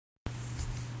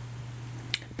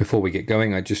Before we get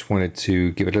going, I just wanted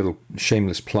to give a little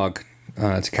shameless plug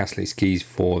to Castley Skis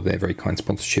for their very kind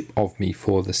sponsorship of me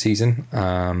for the season.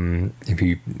 If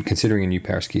you're considering a new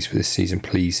pair of skis for this season,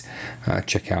 please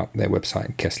check out their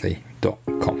website,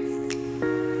 kessley.com.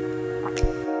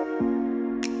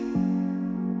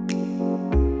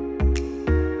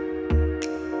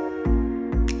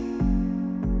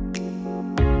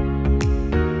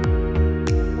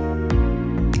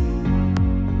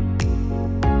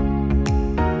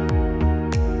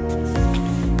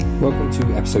 Welcome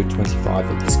to episode 25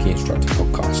 of the Ski Instructor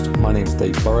Podcast. My name is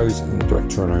Dave Burrows. I'm the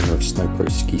director and owner of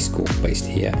Snowsport Ski School based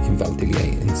here in Val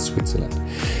d'Illier in Switzerland.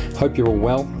 Hope you're all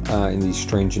well in these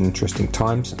strange and interesting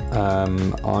times.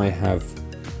 I have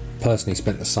personally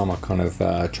spent the summer kind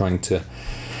of trying to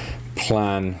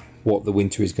plan what the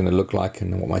winter is going to look like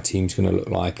and what my team's going to look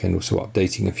like, and also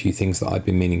updating a few things that I've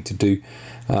been meaning to do.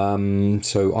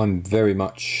 So I'm very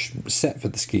much set for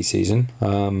the ski season.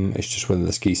 It's just whether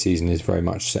the ski season is very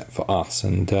much set for us.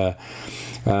 And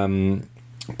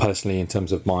personally, in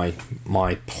terms of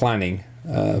my planning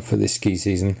for this ski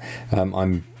season,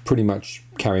 I'm pretty much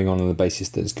carrying on the basis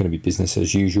that it's going to be business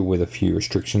as usual with a few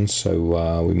restrictions.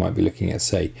 So we might be looking at,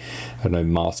 say, I don't know,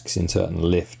 masks in certain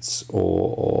lifts,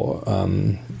 or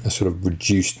a sort of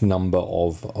reduced number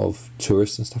of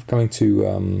tourists and stuff coming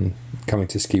to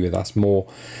ski with us. More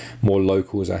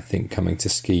locals, I think, coming to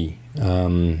ski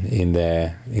in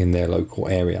their local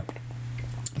area.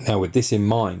 Now, with this in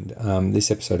mind, this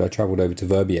episode I travelled over to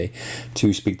Verbier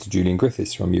to speak to Julian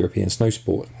Griffiths from European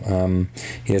Snowsport.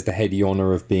 He has the heady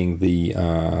honour of being the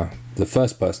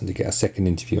first person to get a second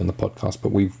interview on the podcast,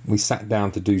 but we sat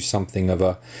down to do something of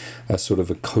a sort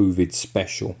of a COVID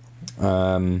special,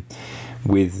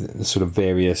 with sort of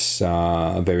various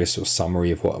sort of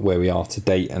summary of where we are to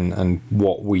date and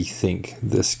what we think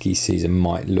the ski season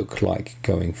might look like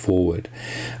going forward.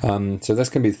 So that's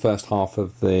going to be the first half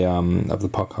of the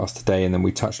podcast today, and then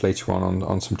we touch later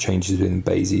on some changes within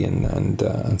Basie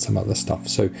and some other stuff.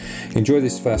 So enjoy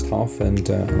this first half, and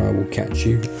I will catch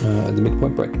you at the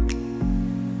midpoint break.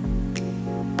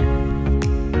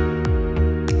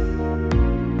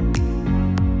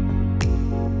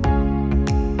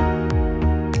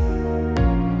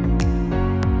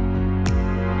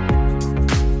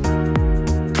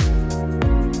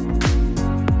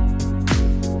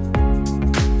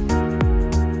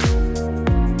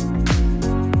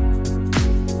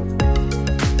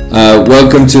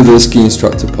 Welcome to the Ski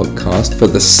Instructor Podcast for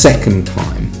the second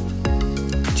time.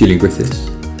 Julian Griffiths,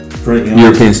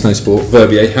 European Snowsport,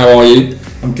 Verbier. How are you?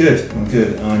 I'm good.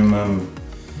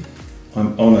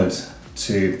 I'm honoured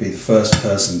to be the first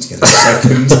person to get a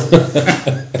second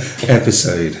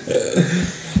episode.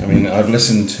 I mean, I've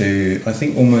listened to, I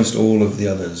think, almost all of the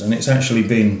others, and it's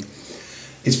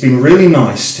been really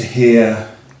nice to hear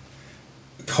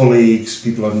colleagues,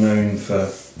 people I've known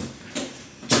for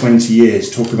 20 years,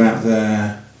 talk about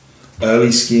their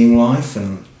early skiing life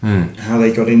and how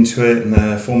they got into it and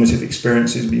their formative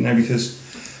experiences. Because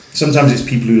sometimes it's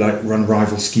people who like run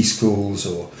rival ski schools,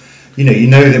 or you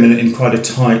know them in quite a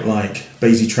tight like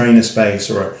Basie trainer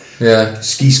space or a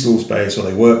ski school space, or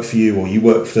they work for you or you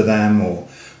work for them or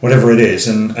whatever it is,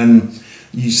 and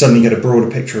you suddenly get a broader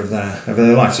picture of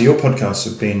their life. So your podcasts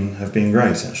have been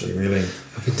great, actually. Really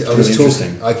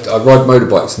interesting. I ride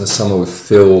motorbikes in the summer with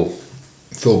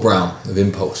Phil Brown of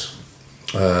Impulse,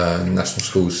 National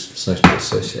Schools Snowsport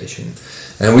Association,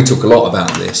 and we talk a lot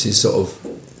about this. Is sort of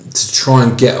to try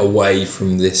and get away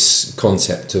from this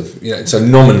concept of So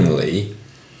nominally,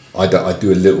 I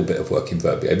do a little bit of work in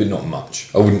Verbier, but not much.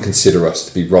 I wouldn't consider us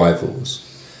to be rivals,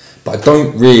 but I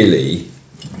don't really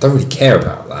care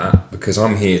about that, because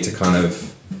I'm here to kind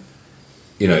of,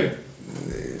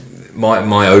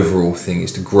 my overall thing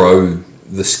is to grow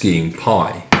the skiing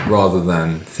pie, rather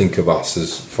than think of us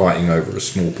as fighting over a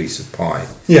small piece of pie.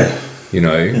 Yeah. Your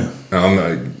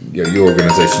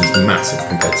organisation is massive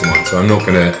compared to mine, so I'm not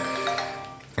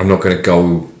gonna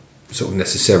go sort of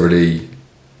necessarily.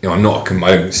 I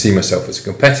don't see myself as a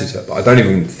competitor, but I don't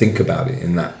even think about it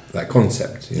in that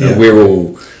concept. We're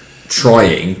all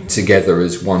trying together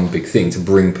as one big thing to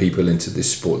bring people into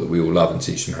this sport that we all love and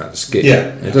teach them how to ski.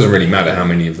 Yeah. It doesn't really matter how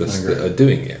many of us that are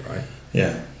doing it, right?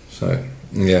 Yeah. So.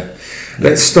 Yeah.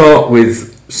 Let's start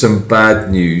with some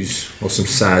bad news or some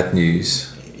sad news.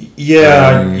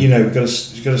 Yeah, we've got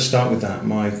to start with that.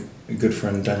 My good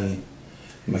friend Danny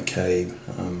McCabe,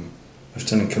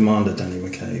 Lieutenant Commander Danny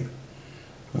McCabe,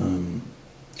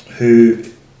 who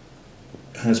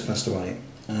has passed away,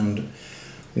 and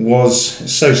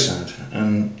was so sad,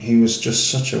 and he was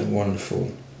just such a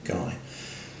wonderful guy.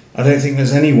 I don't think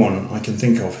there's anyone I can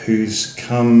think of who's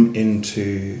come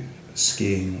into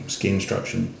ski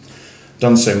instruction,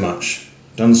 done so much,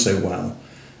 done so well,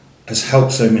 has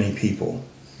helped so many people.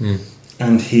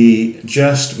 And he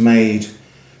just made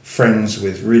friends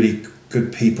with really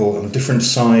good people on different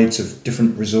sides of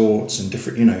different resorts and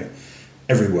different,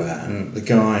 everywhere. And the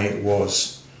guy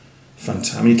was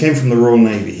fantastic. I mean, he came from the Royal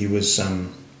Navy. He was, I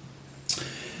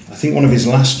think one of his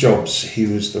last jobs, he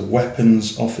was the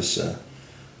weapons officer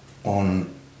on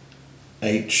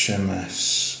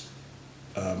HMS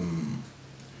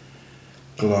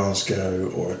Glasgow,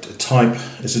 or a type,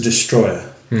 it's a destroyer.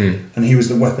 And he was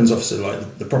the weapons officer,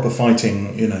 like the proper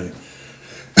fighting,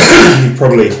 You've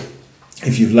probably,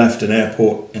 if you've left an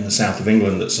airport in the south of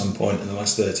England at some point in the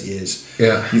last 30 years,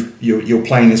 your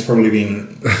plane has probably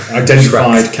been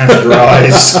identified,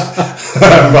 categorised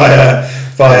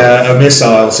by a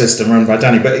missile system run by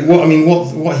Danny. But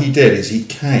what he did is he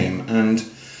came, and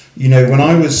when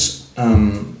I was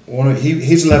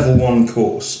his level 1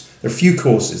 course, there are a few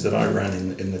courses that I ran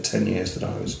in the 10 years that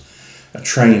I was a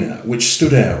trainer, which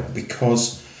stood out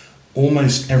because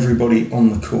almost everybody on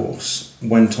the course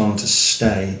went on to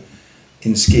stay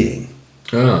in skiing.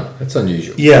 Ah, that's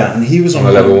unusual. Yeah, and he was on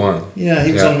level 1. Yeah,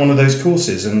 he was on one of those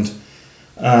courses, and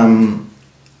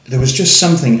there was just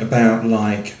something about,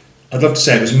 like, I'd love to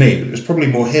say it was me, but it was probably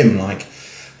more him. Like,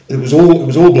 it was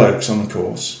all blokes on the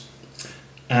course,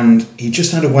 and he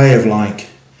just had a way of, like,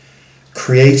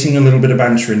 creating a little bit of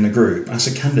banter in the group as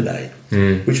a candidate,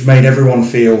 which made everyone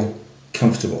feel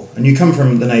comfortable. And you come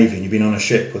from the Navy and you've been on a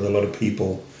ship with a lot of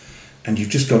people, and you've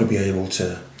just got to be able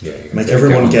to make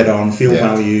everyone get on, feel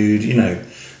valued,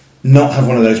 not have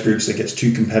one of those groups that gets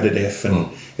too competitive. And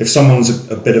if someone's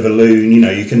a bit of a loon,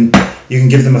 you can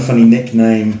give them a funny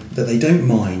nickname that they don't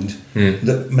mind,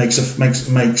 that makes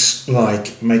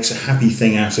a happy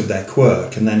thing out of their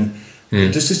quirk. And then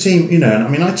just a team,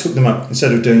 I took them up,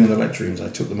 instead of doing in the lecture rooms, I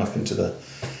took them up into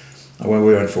when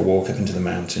we went for a walk up into the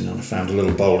mountain, and I found a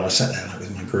little boulder. I sat there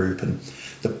with my group, and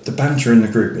the banter in the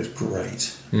group was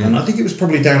great. And I think it was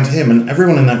probably down to him and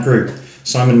everyone in that group.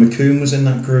 Simon McComb was in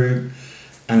that group,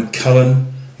 and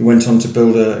Cullen, who went on to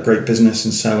build a great business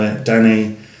and sell it.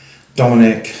 Danny,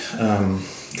 Dominic,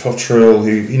 Cottrell,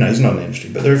 who, he's not in the industry,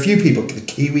 but there are a few people. The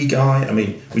Kiwi guy,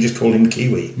 we just call him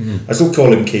Kiwi. I still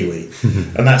call him Kiwi.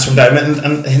 And that's from that.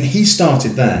 And he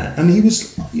started there, and he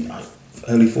was,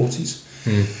 early 40s.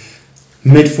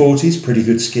 Mid 40s, pretty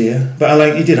good skier.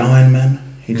 But he did Ironman,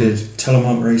 he did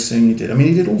telemark racing, he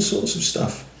did all sorts of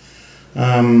stuff.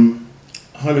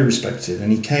 Highly respected.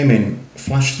 And he came in,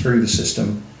 flashed through the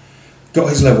system, got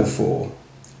his level 4.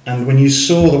 And when you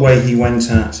saw the way he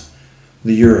went at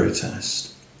the Euro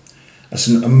test, as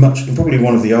probably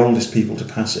one of the oldest people to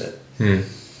pass it.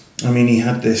 He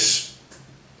had this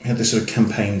sort of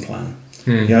campaign plan.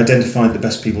 He identified the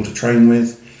best people to train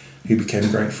with, who became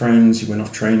great friends. He went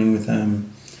off training with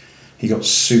them. He got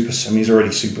he's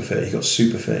already super fit. He got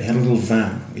super fit. He had a little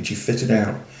van which he fitted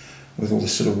out with all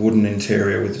this sort of wooden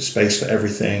interior with the space for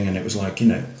everything, and it was like,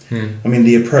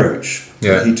 the approach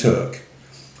that he took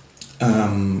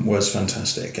was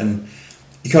fantastic. And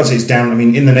because it's down,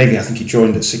 in the Navy, I think he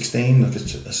joined at 16,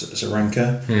 as a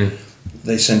ranker.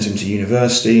 They sent him to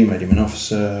university, made him an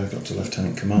officer, got to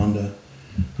lieutenant commander.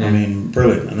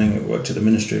 Brilliant. And then worked at the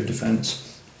Ministry of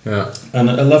Defence. Yeah. And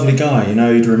a lovely guy,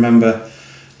 you'd remember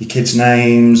your kids'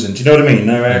 names, and do you know what I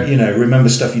mean? Remember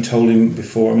stuff you told him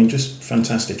before. Just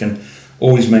fantastic, and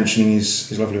always mentioning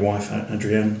his lovely wife,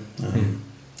 Adrienne.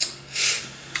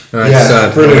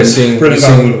 Brilliant. Seeing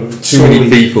too many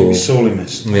people. Sorely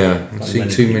missed. Yeah, seeing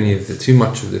too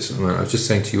much of this. I was just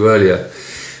saying to you earlier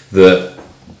that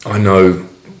I know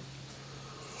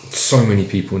so many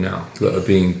people now that are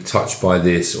being touched by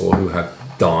this, or who have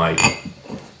died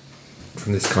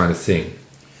from this kind of thing.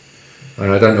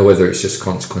 And I don't know whether it's just a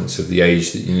consequence of the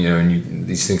age that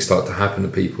these things start to happen to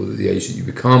people at the age that you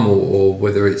become, or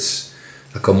whether it's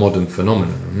like a modern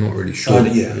phenomenon. I'm not really sure. I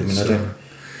don't.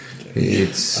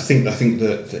 I think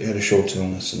that he had a short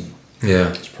illness, and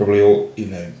it's probably all.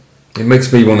 It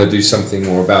makes me want to do something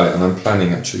more about it, and I'm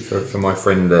planning actually for my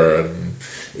friend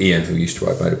Ian, who used to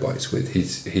ride motorbikes with.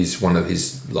 His one of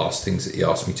his last things that he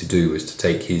asked me to do was to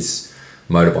take his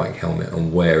motorbike helmet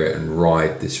and wear it and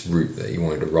ride this route that he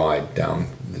wanted to ride down.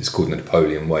 It's called the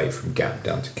Napoleon Way from Gap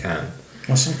down to Cannes.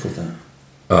 I cycled that.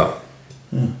 Oh.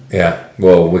 Yeah.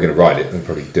 Well, we're going to ride it and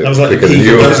probably do it. That was like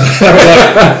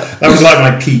that was like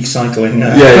my peak cycling.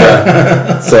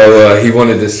 So he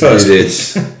wanted us to do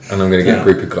this, and I'm going to get a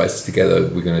group of guys together.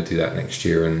 We're going to do that next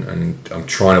year, and I'm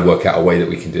trying to work out a way that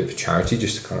we can do it for charity,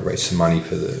 just to kind of raise some money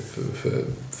for the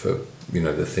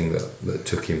thing that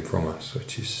took him from us,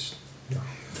 which is.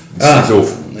 It's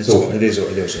awful. It is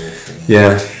awful.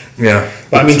 Yeah. Yeah.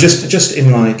 But I mean, just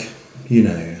in like, you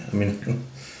know, I mean,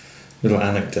 little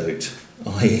anecdote.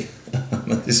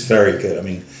 This is very good. I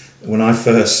mean, when I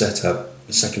first set up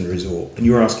a secondary resort, and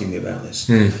you were asking me about this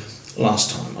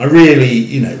last time, I really,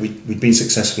 you know, we'd been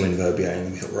successful in Verbier,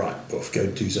 and we thought, right, buff, go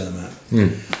do Zermatt.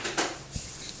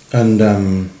 And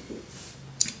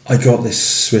I got this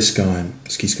Swiss guy,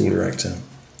 ski school director,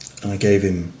 and I gave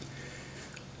him,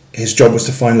 his job was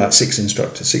to find like 6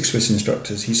 Swiss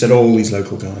instructors. He said all these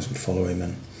local guys would follow him,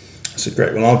 and I said,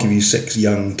 great, well, I'll give you 6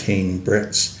 young, keen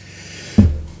Brits.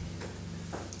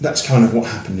 That's kind of what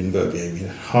happened in Verbier. We had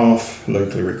half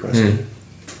locally requested,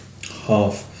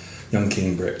 half young,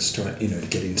 keen Brits to, you know, to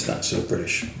get into that sort of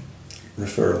British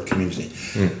referral community.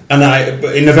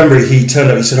 But in November he turned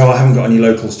up. He said, "Oh, I haven't got any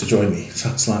locals to join me." So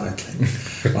I was like, "Okay,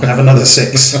 I'll have another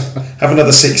 6. Have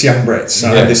another 6 young Brits." So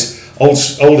I had this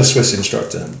older Swiss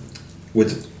instructor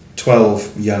with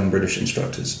 12 young British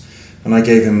instructors, and I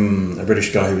gave him a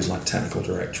British guy who was like technical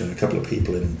director and a couple of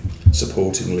people in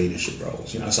supporting leadership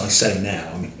roles. You know, as I say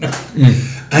now, I mean,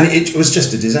 and it was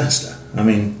just a disaster. I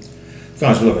mean,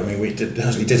 guys, look, I mean, we did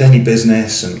any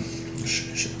business and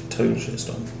total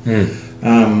shitstorm.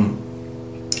 I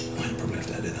probably have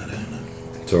to edit that out now.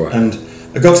 It's all right. And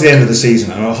I got to the end of the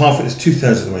season, and it was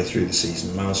 2/3 of the way through the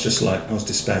season, and I was just like, I was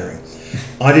despairing.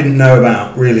 I didn't know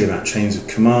about chains of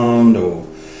command,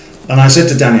 and I said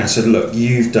to Danny, I said, look,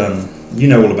 you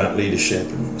know all about leadership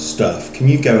and stuff. Can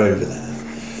you go over there?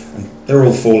 And they're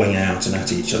all falling out and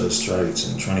at each other's throats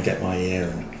and trying to get my ear.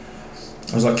 And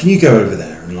I was like, can you go over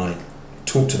there and like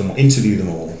talk to them, interview them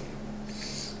all?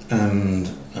 And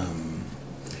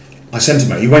I sent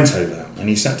him out. He went over and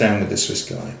he sat down with this Swiss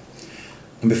guy.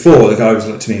 And before, the guy was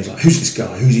like to me, he was like, "Who's this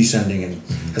guy? Who's he sending?" And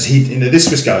as this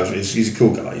Swiss guy, he's a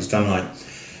cool guy.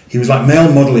 He was like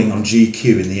male modelling on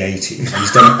GQ in the 80s.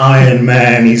 He's done Iron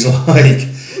Man. He's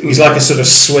like a sort of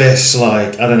Swiss,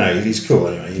 like, I don't know. He's cool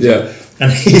anyway.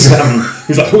 And he was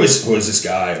like, who is this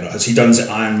guy? And has he done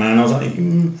Iron Man? I was like,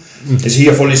 is he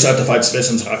a fully certified Swiss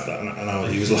instructor? And I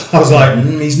was like,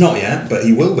 he's not yet, but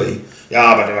he will be.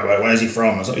 Yeah, but where's he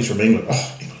from? I was like, he's from England.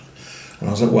 Oh, England. And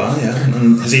I was like, well, yeah.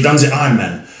 And has he done Iron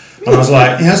Man? And I was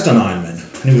like, he has done Iron Man.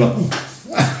 And he was like, oh.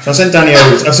 So I sent Danny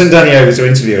over to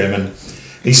interview him, and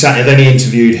he sat. And then he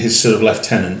interviewed his sort of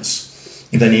lieutenants,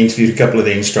 and then he interviewed a couple of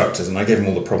the instructors, and I gave him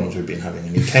all the problems we've been having.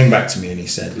 And he came back to me and he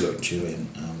said, "Look, Julian."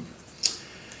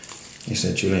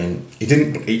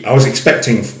 I was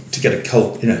expecting to get a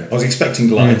cult. You know, I was expecting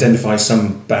to identify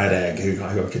some bad egg who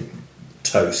I could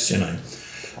toast. You know.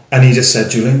 And he just said,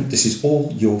 "Julian, this is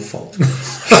all your fault.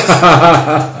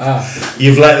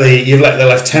 You've let the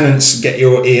lieutenants get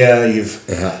your ear. You've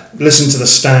listened to the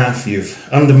staff. You've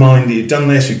undermined. You've done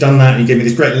this. You've done that." And he gave me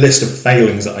this great list of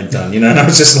failings that I'd done. You know, and I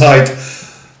was just like,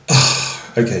 "Oh,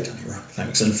 okay, Danny, right,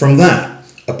 thanks." And from that,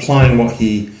 applying what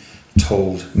he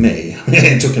told me,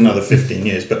 it took another 15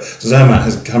 years, but Zermatt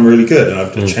has become really good, and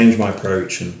I've changed my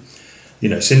approach. And you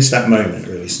know, since that moment,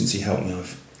 really, since he helped me,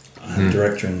 I'm a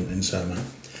director in Zermatt.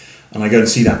 And I go and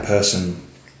see that person,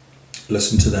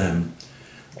 listen to them,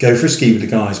 go for a ski with the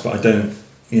guys, but I don't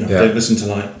listen to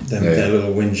like them, their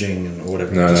little whinging and or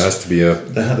whatever. No, there has to be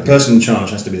the person in charge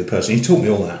has to be the person. He taught me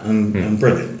all that, and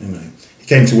brilliant. You know, he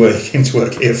came to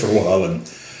work here for a while, and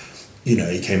you know,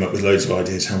 he came up with loads of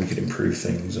ideas how we could improve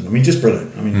things, and I mean, just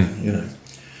brilliant. I mean, you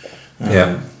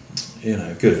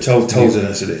know, good. Told it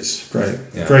as it is.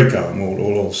 Great guy. And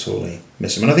we'll sorely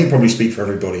miss him, and I think probably speak for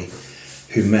everybody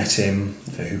who met him,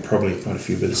 who probably quite a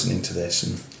few were listening to this,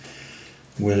 and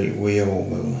we all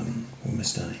will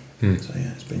miss Danny. So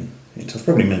yeah, it's been. I've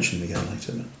probably mentioned him again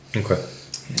later. But, okay.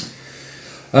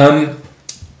 Yeah.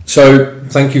 So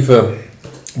thank you for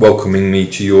welcoming me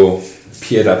to your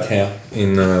pied à terre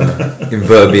in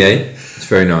Verbier. It's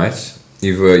very nice.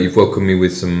 You've welcomed me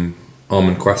with some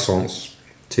almond croissants,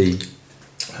 tea.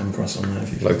 Ham croissant now.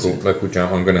 Local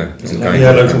jam.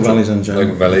 Local valleys and jam.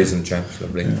 Local valleys and jam,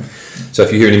 lovely. Yeah. So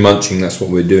if you hear any munching, that's what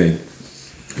we're doing.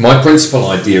 My principal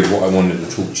idea of what I wanted to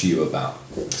talk to you about,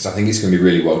 because I think it's going to be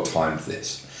really well timed,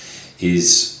 this,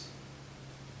 is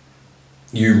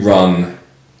you run,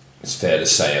 it's fair to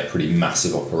say, a pretty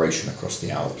massive operation across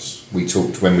the Alps. We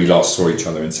talked, when we last saw each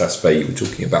other in Saas-Fee, you were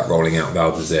talking about rolling out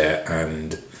Val d'Isère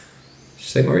and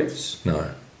St. Moritz?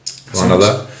 No. One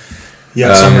other?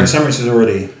 Yeah, St. Moritz is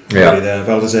already there.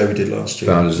 Val d'Isère we did last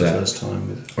year. Val d'Isère. The first time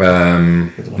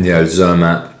with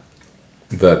Zermatt,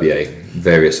 Verbier,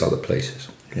 various other places.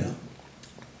 Yeah.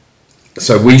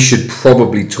 So we should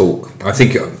probably talk. I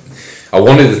think I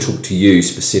wanted to talk to you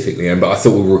specifically, but I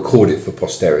thought we'll record it for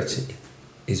posterity.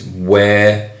 Is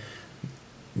where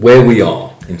we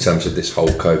are in terms of this whole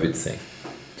COVID thing,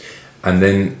 and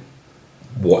then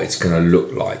what it's going to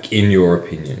look like, in your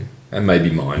opinion, and maybe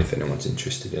mine if anyone's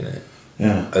interested in it,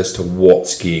 as to what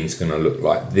skiing's going to look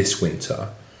like this winter.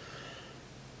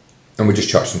 And we'll just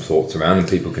chuck some thoughts around and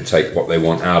people can take what they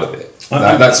want out of it.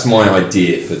 That's my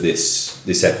idea for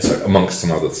this episode, amongst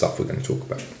some other stuff we're going to talk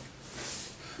about.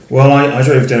 Well, I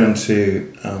drove down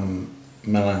to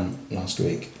Milan last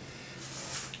week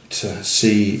to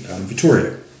see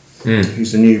Vittorio,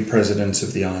 who's the new president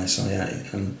of the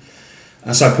ISIA. And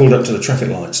as I pulled up to the traffic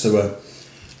lights,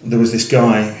 there was this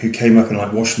guy who came up and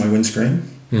like washed my windscreen.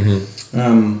 Mm-hmm.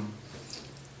 And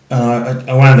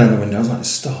I wound down the window. I was like,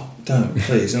 "Stop! Don't,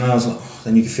 please!" And I was like, oh,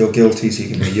 then you can feel guilty, so you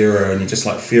can be Euro, and you're just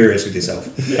like furious with yourself.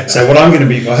 Yeah. So what I'm going to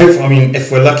be,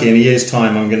 if we're lucky, in a year's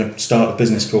time, I'm going to start a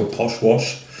business called Posh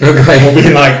Wash. Okay. We'll be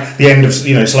in like the end of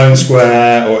Sloane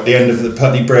Square or at the end of the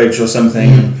Putney Bridge or something.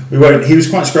 Mm. We won't. He was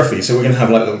quite scruffy, so we're going to have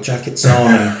like little jackets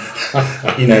on,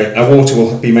 and our water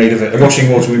will be made of it. The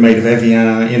washing water will be made of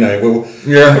Evian. It'll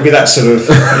be that sort of.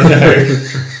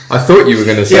 I thought you were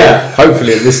going to say,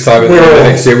 hopefully at this time of the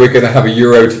next year, we're going to have a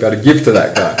Euro to be able to give to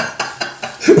that guy.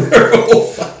 We're all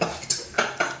fucked.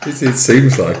 It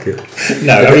seems like it.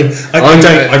 No,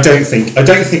 I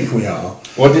don't think we are.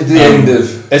 What did the end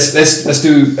of?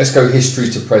 Let's go history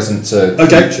to present to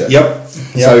future. Yep.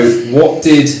 So what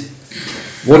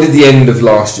did the end of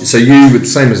last year? So you were the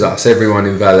same as us. Everyone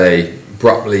in Valais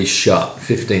abruptly shut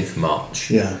 15th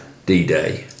March. Yeah.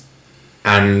 D-Day,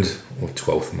 or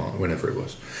 12th March, whenever it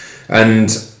was, and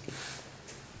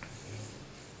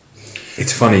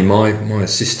it's funny. My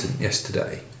assistant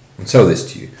yesterday. I'll tell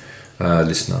this to you,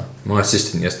 listener. My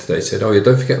assistant yesterday said, "Oh yeah,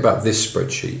 don't forget about this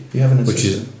spreadsheet." You have an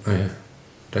assistant?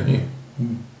 Don't you?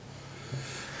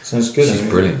 Sounds good. She's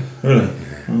brilliant. Really?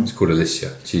 Yeah. Oh. It's called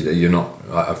Alicia.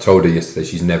 I've told her yesterday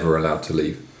she's never allowed to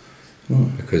leave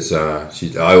because I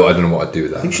don't know what I'd do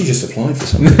with that. I think she just applied for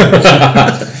something.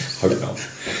 Hope not.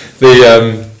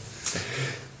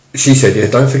 She said, "Yeah,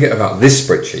 don't forget about this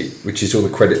spreadsheet, which is all the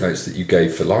credit notes that you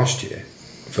gave for last year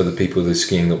for the people with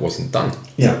skiing that wasn't done."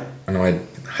 Yeah. And I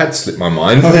had slipped my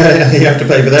mind. Oh yeah, you have to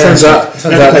pay for their instructors.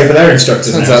 Pay for their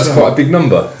instructors. Turns out it's quite a big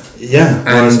number. Yeah,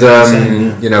 and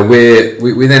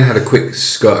we then had a quick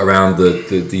skirt around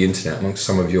the internet amongst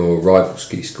some of your rival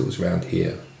ski schools around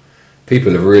here.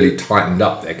 People have really tightened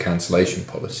up their cancellation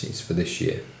policies for this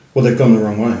year. Well, they've gone the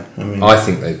wrong way. I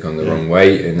think they've gone the wrong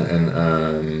way, and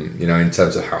in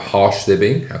terms of how harsh they're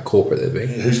being, how corporate they're being.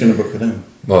 Who's going to book for them?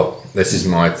 Well, this is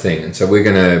my thing, and so we're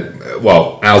going to.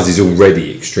 Well, ours is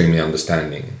already extremely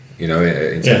understanding, in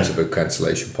terms of a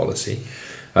cancellation policy,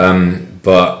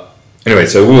 but. Anyway,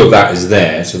 so all of that is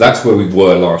there. So that's where we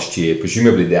were last year.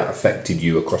 Presumably that affected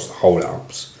you across the whole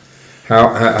Alps.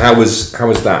 How was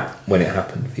that when it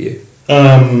happened for you?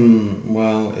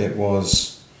 Well, it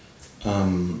was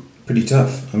pretty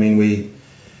tough. I mean,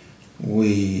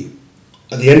 we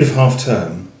at the end of half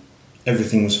term,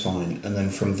 everything was fine, and then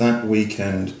from that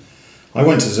weekend, I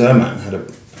went to Zermatt and had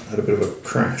a bit of a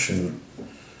crash. And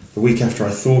the week after, I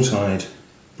thought I'd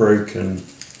broken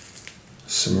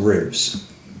some ribs.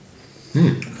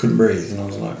 I couldn't breathe, and I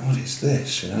was like, "What is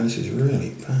this? This is really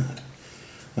bad."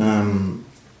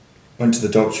 Went to the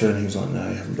doctor, and he was like, "No,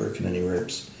 you haven't broken any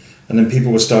ribs." And then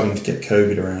people were starting to get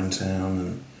COVID around town,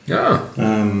 and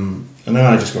then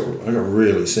I got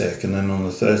really sick. And then on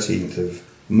the 13th of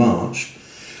March,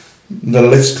 the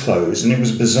lifts closed, and it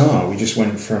was bizarre. We just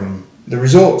went from the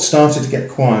resort started to get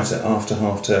quieter after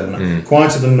half term,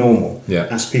 quieter than normal,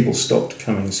 as people stopped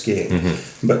coming skiing.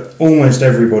 Mm-hmm. But almost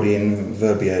everybody in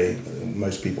Verbier,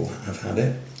 most people have had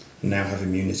it, and now have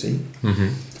immunity. Mm-hmm.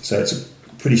 So it's a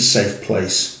pretty safe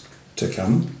place to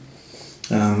come.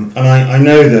 And I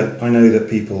know that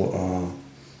people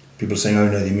are saying, "Oh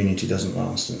no, the immunity doesn't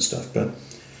last" and stuff. But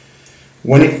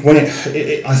when it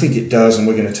I think it does, and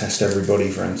we're going to test everybody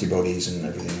for antibodies and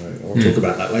everything. We'll talk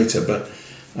about that later, but.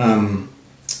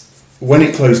 When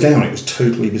it closed down, it was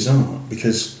totally bizarre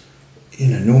because,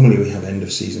 normally we have end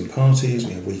of season parties,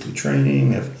 we have weekly training,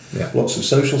 we have lots of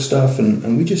social stuff,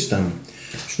 and we just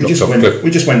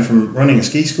went from running a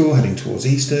ski school, heading towards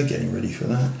Easter, getting ready for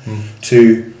that,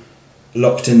 to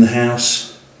locked in the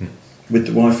house with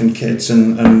the wife and kids,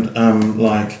 and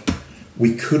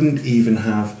we couldn't even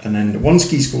have an end. One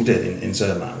ski school did in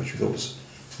Zermatt, which we thought was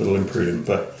a little imprudent,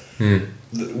 but.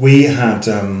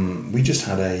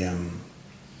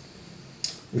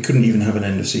 We couldn't even have an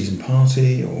end of season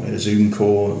party or a Zoom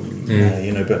call, but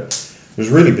it was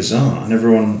really bizarre, and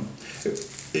everyone,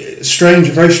 strange,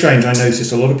 very strange. I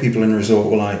noticed a lot of people in the resort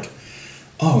were like,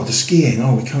 "Oh, the skiing,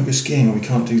 we can't go skiing, or we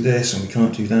can't do this, and we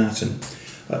can't do that," and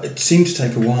it seemed to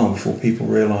take a while before people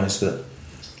realised that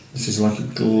this is like a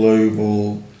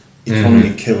global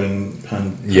economy-killing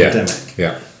pandemic.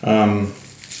 Yeah.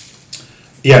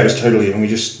 It was totally, and we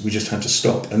just had to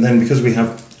stop. And then because we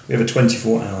have a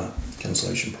 24-hour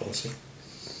cancellation policy.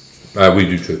 We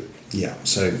do too. Yeah,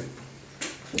 so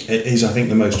it is, I think,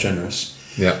 the most generous.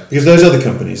 Yeah. Because those other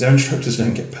companies, their instructors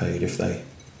don't get paid if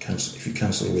you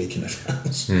cancel a week in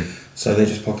advance. So they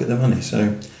just pocket the money.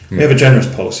 So we have a generous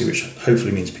policy, which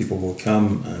hopefully means people will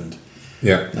come and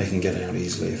they can get out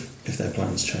easily if their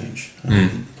plans change.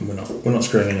 And we're not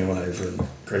screwing anyone over and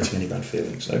creating any bad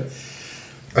feelings. So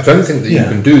I don't think that you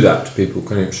can do that to people.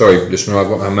 Can you? Sorry, listener, I've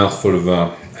got my mouth full of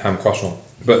ham croissant.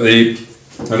 But I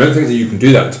don't think that you can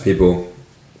do that to people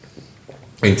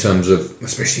in terms of,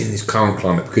 especially in this current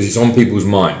climate, because it's on people's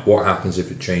mind. What happens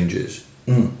if it changes?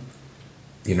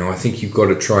 You know, I think you've got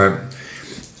to try and,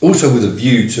 also with a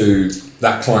view to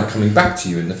that client coming back to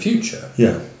you in the future.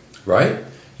 Yeah. Right?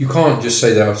 You can't just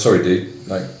say that, "I'm sorry, dude,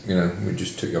 like, you know, we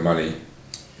just took your money,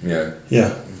 you know,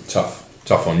 tough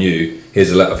on you.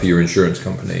 Here's a letter for your insurance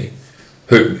company,"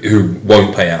 who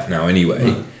won't pay out now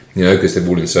anyway, you know, because they've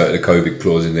all inserted a COVID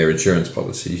clause in their insurance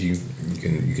policies. You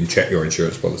can check your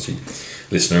insurance policy,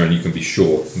 listener, and you can be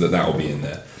sure that will be in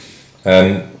there.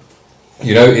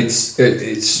 You know, it's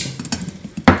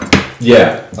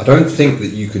I don't think that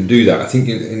you can do that. I think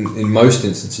in most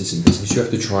instances in business, you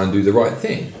have to try and do the right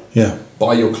thing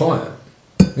by your client.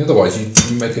 Otherwise,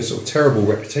 you make a sort of terrible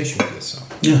reputation for yourself.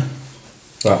 Yeah.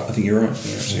 But I think you're right.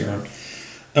 You're absolutely right.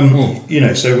 You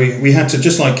know, so we had to,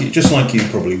 just like you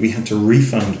probably, we had to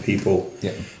refund people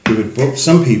who had booked.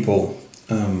 Some people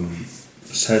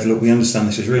said, "Look, we understand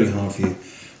this is really hard for you.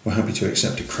 We're happy to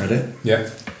accept a credit." Yeah.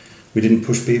 We didn't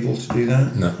push people to do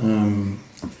that. No.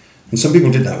 And some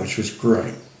people did that, which was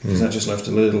great, because that just left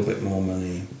a little bit more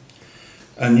money.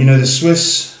 And, you know, the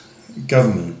Swiss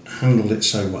government handled it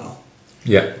so well.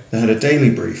 Yeah. They had a daily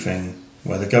briefing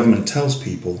where the government tells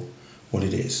people what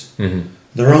it is. Mm-hmm.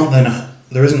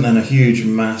 There isn't then a huge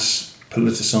mass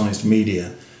politicised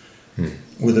media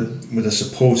with a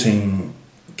supporting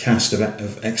cast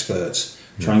of experts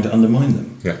trying to undermine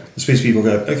them. Yeah. The Swiss people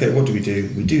go, "Okay, what do? We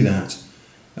do that,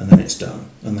 and then it's done."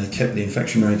 And they kept the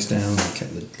infection rates down, they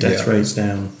kept the death rates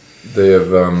down. They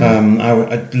have.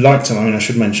 I'd like to. I mean, I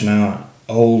should mention our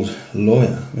old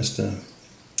lawyer, Mr.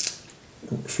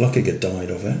 Fluckiger, died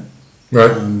of it.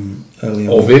 Right. Early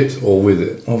on. Of it or with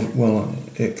it?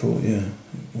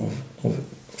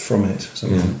 From it.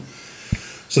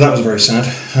 So that was very sad.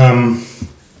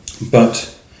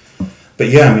 But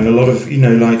yeah, I mean, a lot of, you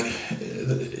know, like,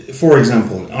 for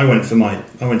example, I went for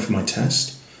my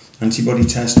test, antibody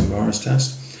test and virus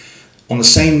test. On the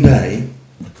same day,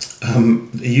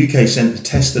 the UK sent the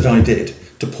test that I did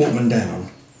to Portman Down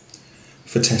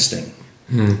for testing.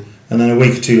 And then a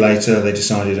week or two later, they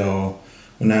decided, now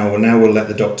we'll let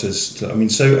the doctors. I mean,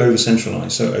 so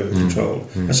over-centralised, so over-controlled.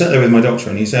 I sat there with my doctor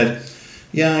and he said,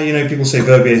 "Yeah, you know, people say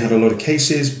Verbier had a lot of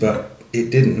cases, but it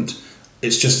didn't.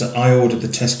 It's just that I ordered the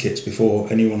test kits before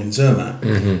anyone in Zermatt.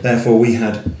 Therefore, we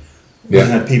had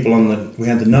people we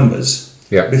had the numbers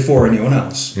before anyone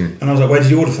else." And I was like, "Where did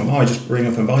you order from?" "Oh, I just ring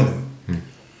up and buy them."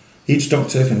 Each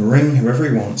doctor can ring whoever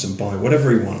he wants and buy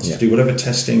whatever he wants, do whatever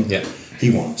testing he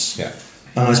wants. Yeah.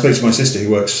 And I spoke to my sister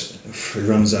who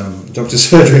runs doctor's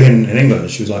surgery in England,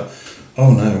 and she was like,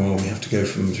 "Oh no, well, we have to go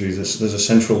through this. There's a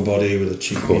central body with a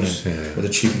chief, with a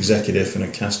chief executive and a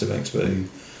cast of experts who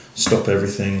stop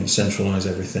everything and centralise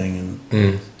everything.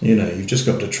 And you know, you've just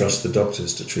got to trust the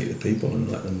doctors to treat the people and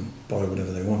let them buy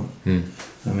whatever they want."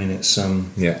 I mean, it's we don't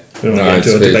want to get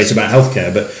into a debate about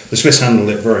healthcare, but the Swiss handled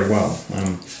it very well.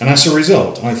 And as a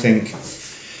result, I think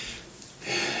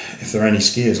if there are any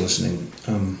skiers listening,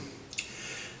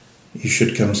 you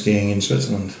should come skiing in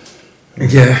Switzerland.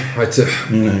 Yeah,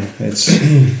 you know, it's.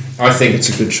 I think it's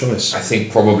a good choice. I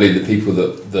think probably the people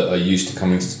that are used to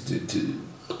coming to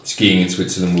skiing in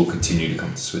Switzerland will continue to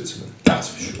come to Switzerland. That's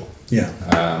for sure. Yeah.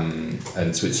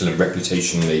 And Switzerland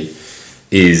reputationally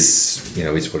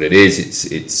is what it is.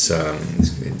 It's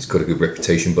got a good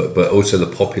reputation, but also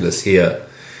the populace here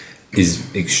is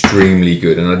extremely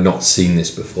good, and I've not seen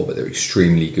this before, but they're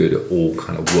extremely good at all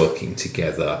kind of working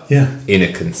together in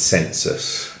a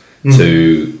consensus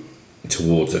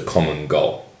towards a common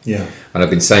goal. Yeah. And I've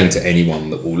been saying to anyone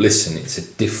that will listen, it's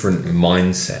a different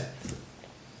mindset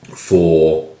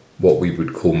for what we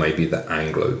would call maybe the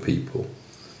Anglo people.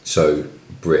 So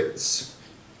Brits,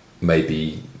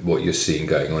 maybe what you're seeing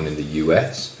going on in the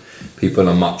US, people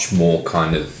are much more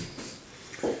kind of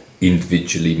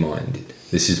individually minded.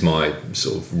 This is my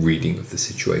sort of reading of the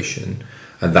situation,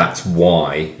 and that's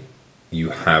why you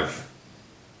have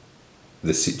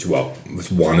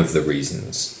was one of the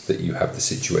reasons that you have the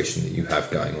situation that you have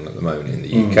going on at the moment in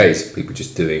the UK. Is people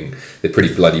just they're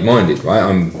pretty bloody minded, right?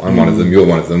 I'm one of them, you're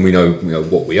one of them. We know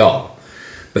what we are,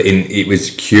 but it was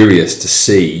curious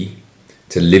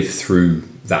to live through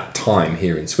that time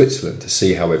here in Switzerland, to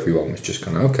see how everyone was just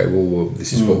kind of, okay, well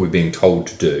this is what we're being told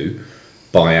to do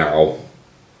by our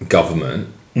government.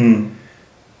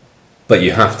 But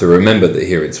you have to remember that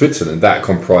here in Switzerland, that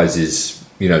comprises,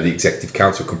 the executive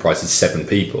council comprises 7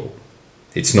 people.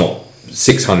 It's not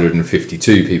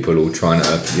 652 people all trying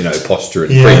to, posture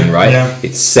and preen, right? Yeah.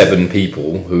 It's 7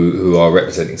 people who are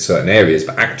representing certain areas,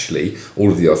 but actually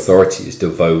all of the authority is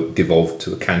devolved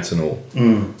to a cantonal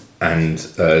and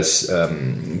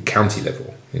county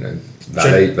level,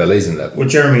 Valaisan level. Well,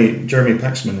 Jeremy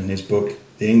Paxman in his book,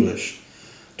 The English,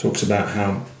 talks about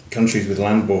how countries with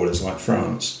land borders like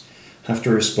France have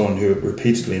to respond, who have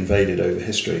repeatedly invaded over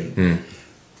history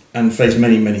and face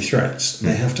many, many threats.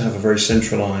 They have to have a very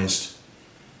centralised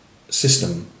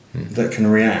system that can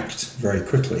react very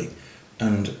quickly.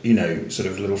 And, sort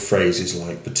of little phrases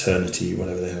like paternity,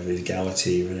 whatever they have,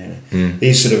 legality,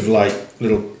 these sort of like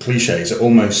little cliches are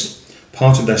almost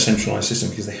part of their centralised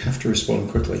system because they have to respond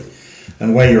quickly.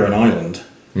 And where you're an island,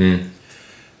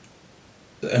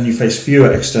 and you face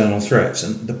fewer external threats,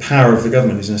 and the power of the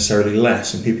government is necessarily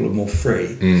less, and people are more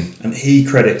free. And he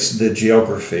credits the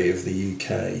geography of the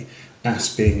UK as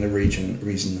being the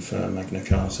reason for Magna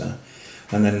Carta,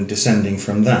 and then descending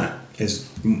from that is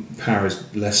power is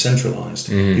less centralised.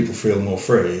 People feel more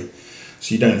free,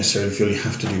 so you don't necessarily feel you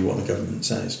have to do what the government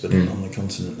says. But on the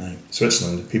continent now,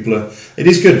 Switzerland, it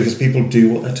is good because people do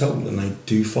what they're told and they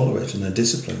do follow it and they're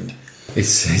disciplined.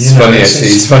 It's funny actually.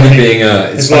 It's funny being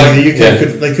it's like the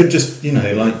UK they could just do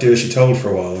as you're told for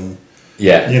a while and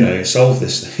solve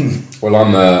this thing. Well,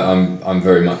 I'm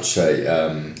very much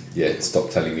a stop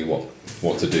telling me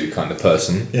what to do kind of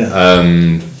person.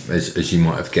 As you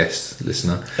might have guessed,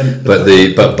 listener.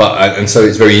 And so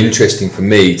it's very interesting for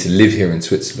me to live here in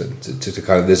Switzerland. To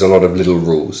kind of, there's a lot of little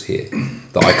rules here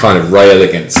that I kind of rail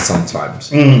against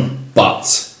sometimes,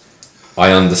 but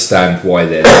I understand why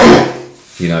they're there.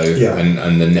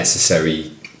 And the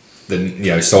necessary,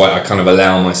 so I kind of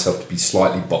allow myself to be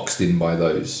slightly boxed in by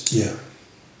those,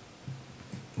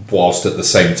 whilst at the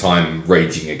same time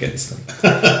raging against them,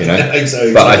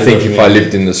 Exactly, but I think if I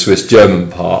lived in the Swiss-German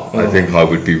part, I think I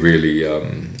would be really,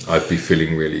 I'd be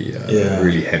feeling really,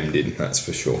 really hemmed in. That's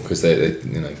for sure, because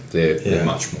they're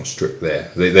much more strict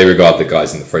there. They regard the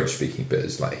guys in the French-speaking bit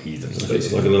as like heathens.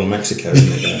 It's like a little Mexico,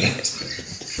 isn't it?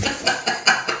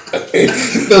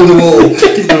 Build a wall,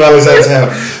 keep the Valaisan out.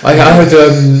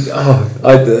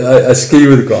 I ski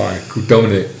with a guy called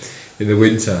Dominic in the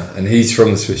winter, and he's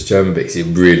from the Swiss German bit. He's a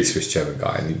really Swiss German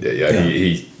guy, and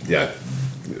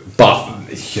but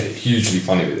hugely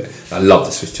funny with it. I love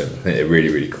the Swiss German. I think they're really,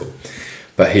 really cool.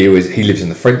 But he lives in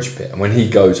the French bit, and when he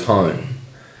goes home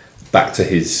back to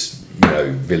his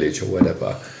village or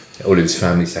whatever, all of his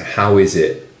family say, "How is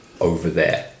it over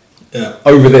there?" Yeah.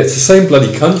 Over there, it's the same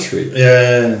bloody country.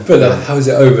 Yeah. But how is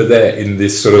it over there in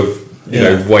this sort of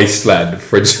wasteland of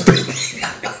French speaking?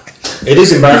 It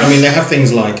is embarrassing. I mean, they have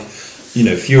things like,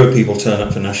 fewer people turn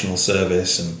up for national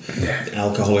service, and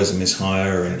alcoholism is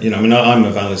higher, and I'm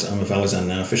a Valaisan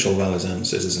now, official Valaisan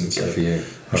citizen. So good for you.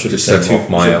 I should have sent off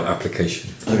my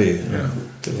application. Have you? Yeah.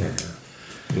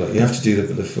 Look, you have to do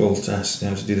the full test. You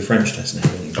have to do the French test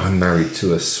now. I'm married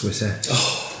to a Swissette.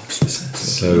 Oh.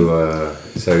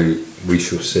 So we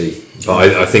shall see.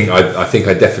 But I think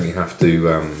I definitely have to.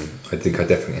 I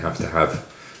definitely have to have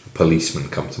a policeman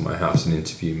come to my house and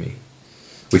interview me,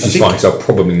 which is fine because I'll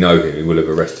probably know him. He will have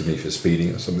arrested me for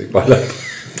speeding or something like that.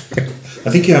 I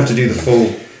think you have to do the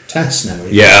full test now.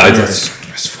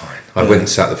 That's fine. I went and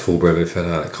sat the full brevet for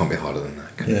that. It can't be harder than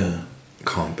that.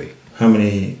 Can't be. How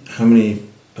many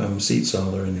seats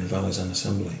are there in the Valaisan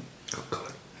Assembly? Oh God.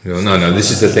 No.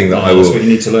 This is the thing that I will. That's what you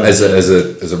need to learn. As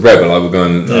a rebel, I will go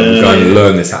and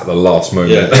learn this at the last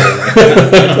moment. Yeah.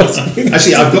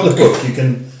 Actually, I've got the book. You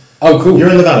can. Oh, cool. You're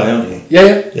in the Valley, aren't you?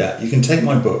 Yeah. Yeah. You can take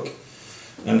my book,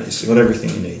 and it's got everything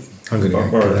you need. I'm going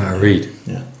to borrow that. Read.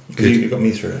 Yeah. Because you got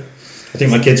me through it. I think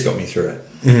my kids got me through it.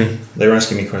 Mm-hmm. They were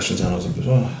asking me questions, and I was like,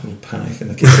 "Oh, I panic," and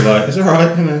the kids were like, "It's all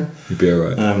right, You'll be all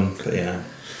right." But yeah.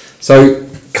 So,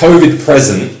 COVID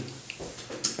present.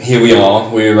 Here we are.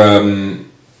 We're.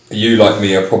 You, like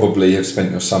me, probably have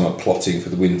spent your summer plotting for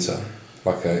the winter.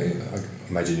 I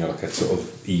imagine you're like a sort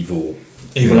of evil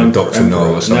Dr.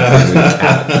 No or something,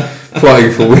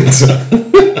 plotting for winter.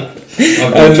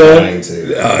 I've been trying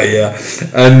to. Oh yeah,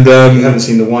 and you haven't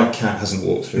seen the white cat hasn't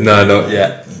walked through. No, not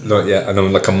yet, not yet. And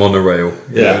I'm like a monorail.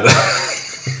 Yeah.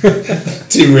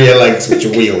 To 2 rear legs, which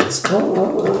are wheels.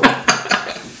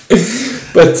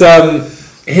 But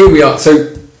here we are.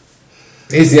 So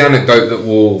here's the anecdote that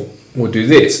we'll do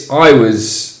this. I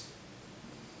was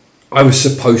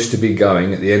supposed to be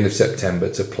going at the end of September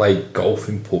to play golf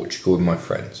in Portugal with my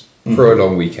friends for a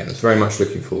long weekend. I was very much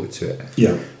looking forward to it.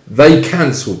 Yeah. They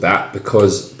cancelled that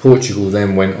because Portugal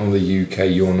then went on the UK,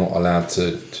 you're not allowed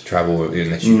to travel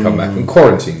unless you come back and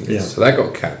quarantine. Yeah. So that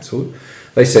got cancelled.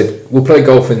 They said, we'll play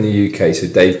golf in the UK, so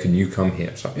Dave, can you come here?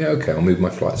 I was like, yeah, okay, I'll move my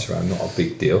flights around, not a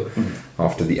big deal.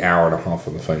 After the hour and a half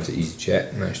on the phone to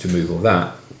EasyJet, managed to move all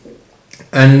that.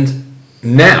 And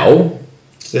now,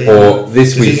 or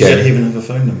this weekend... Does EasyJet even have a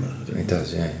phone number? It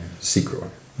does, yeah. Secret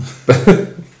one.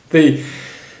 But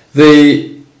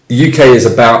the UK is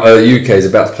about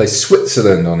to play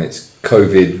Switzerland on its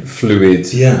COVID fluid,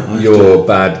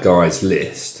 bad guys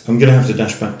list. I'm going to have to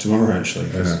dash back tomorrow, actually.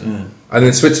 Yeah. And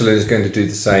then Switzerland is going to do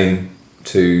the same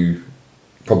to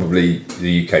probably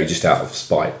the UK, just out of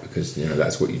spite, because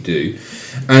that's what you do.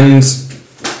 And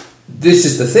this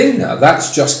is the thing now.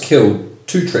 That's just killed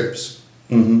 2 trips.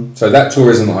 Mm-hmm. So that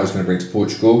tourism that I was going to bring to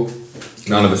Portugal,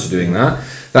 none of us are doing that.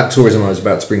 That tourism I was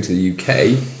about to bring to the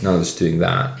UK, none of us are doing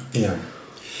that. Yeah.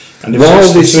 And if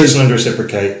Switzerland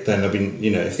reciprocate, then there'll be,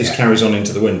 if this carries on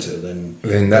into the winter, then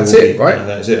that's it, right?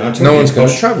 That's it. No one's going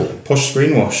to travel. Posh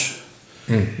screen wash.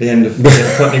 The end of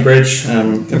Putney Bridge.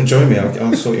 Come and join me.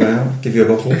 I'll sort you out. Give you a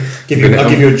bottle. I'll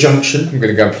give you a junction. I'm going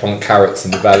to go and plant carrots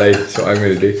in the ballet. That's what I'm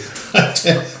going to do.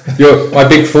 My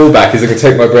big fallback is I'm going to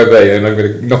take my brevet and I'm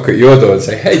going to knock at your door and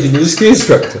say, "Hey, do you need a ski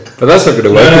instructor?" But that's not going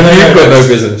to work. You've got no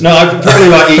business. No,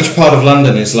 probably each part of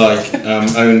London is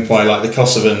owned by the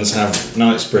Kosovans have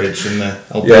Knightsbridge and the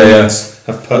Albanians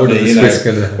have Putney.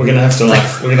 We're going to have to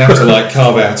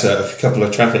carve out a couple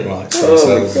of traffic lights for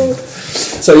ourselves.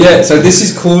 So this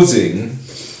is causing.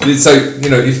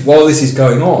 If while this is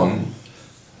going on,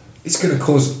 it's going to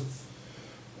cause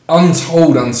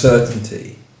untold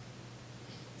uncertainty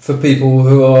for people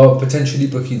who are potentially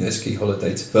booking their ski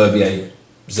holiday to Verbier,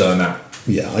 Zermatt,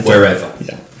 wherever.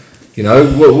 Yeah.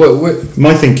 What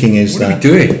my thinking is what are we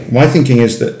doing? My thinking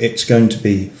is that it's going to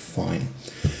be fine.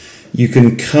 You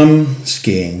can come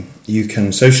skiing. You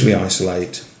can socially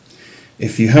isolate.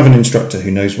 If you have an instructor who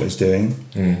knows what he's doing,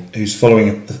 who's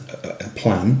following a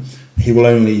plan, he will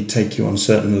only take you on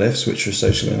certain lifts which are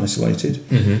socially isolated.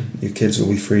 Mm-hmm. Your kids will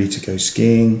be free to go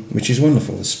skiing, which is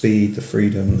wonderful. The speed, the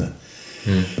freedom,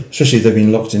 especially if they've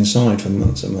been locked inside for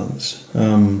months and months.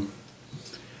 So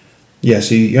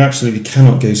you absolutely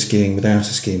cannot go skiing without a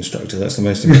ski instructor. That's the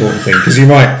most important thing, because you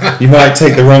might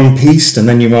take the wrong piste and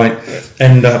then you might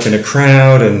end up in a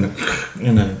crowd and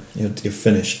you're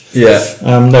finished. Yeah.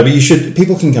 No, but you should.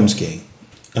 People can come skiing.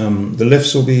 The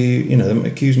lifts will be,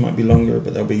 the queues might be longer,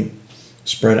 but they'll be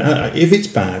spread out. If it's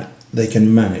bad, they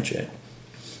can manage it.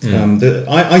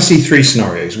 I see 3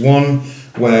 scenarios. One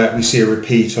where we see a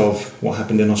repeat of what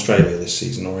happened in Australia this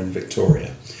season, or in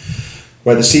Victoria,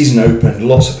 where the season opened,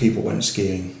 lots of people went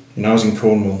skiing. I was in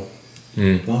Cornwall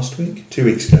last week, 2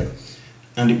 weeks ago,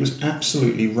 and it was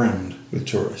absolutely rammed with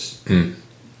tourists.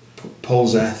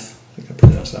 Polzeth, I think I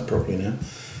pronounced that properly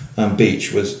now,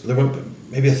 beach there were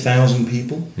maybe 1,000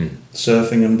 people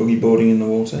surfing and boogie boarding in the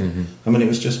water. I mean, it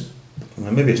was just,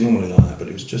 maybe it's normally like that, but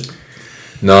it was just...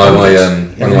 No, one of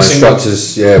my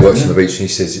instructors works on the beach and he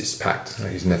says it's packed.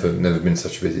 He's never been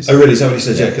such a busy. Oh really? Is that what he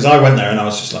says? Yeah, because I went there and I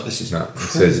was just like, this is crazy.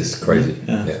 He says it's crazy.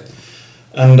 Yeah.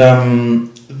 And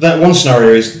that one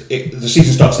scenario is the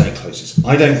season starts and it closes.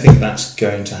 I don't think that's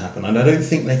going to happen, and I don't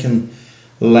think they can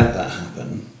let that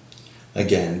happen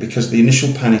again, because the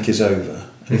initial panic is over.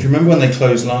 And if you remember when they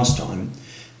closed last time,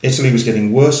 Italy was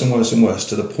getting worse and worse and worse,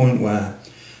 to the point where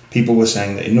people were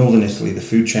saying that in northern Italy the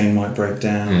food chain might break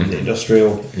down, the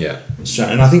industrial...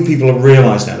 And I think people have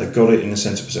realised now they've got it in a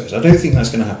sense of service. I don't think that's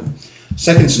going to happen.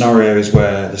 Second scenario is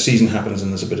where the season happens and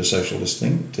there's a bit of social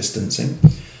distancing.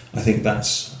 I think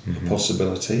that's a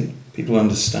possibility. People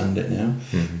understand it now.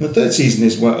 The third season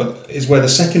is where the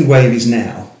second wave is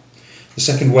now. The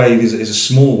second wave is a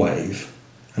small wave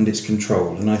and it's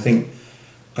controlled. And I think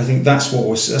that's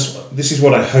this is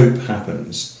what I hope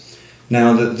happens.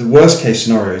 Now, the worst case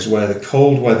scenario is where the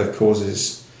cold weather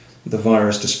causes the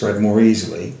virus to spread more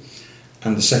easily,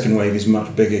 and the second wave is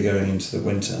much bigger going into the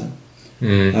winter.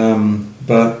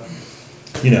 But,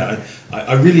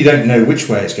 I really don't know which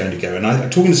way it's going to go. And I'm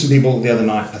talking to some people the other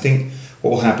night. I think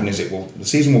what will happen is the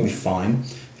season will be fine.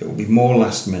 It will be more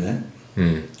last minute.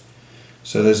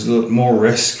 So there's a little more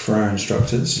risk for our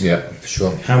instructors. Yeah, for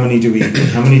sure. How many do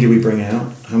we bring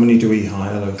out? How many do we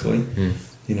hire locally?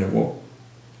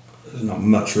 There's not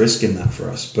much risk in that for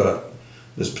us, but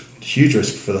there's huge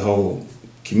risk for the whole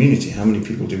community? How many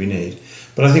people do we need?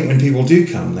 But I think when people do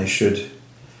come, they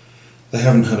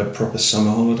haven't had a proper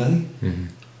summer holiday.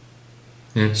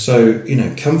 So,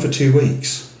 come for 2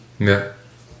 weeks. Yeah.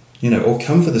 Or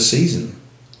come for the season.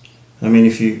 I mean,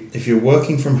 if you're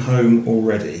working from home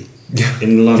already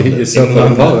in London, get yourself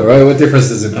on holiday, right? What difference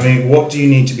does it make? I mean, what do you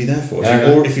need to be there for?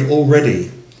 If you're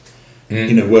already,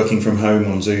 working from home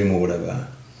on Zoom or whatever,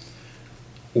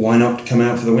 why not come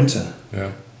out for the winter?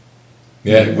 Yeah.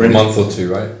 Yeah, a month or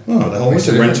two, right? Well, the whole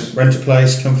winter. Rent a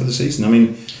place, come for the season. I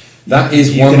mean, that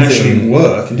is you one can thing. actually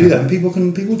work and do that,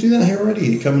 and people do that here already.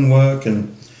 You come and work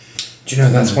and. Do you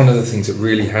know that's one of the things that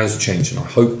really has changed, and I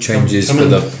hope changes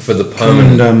for the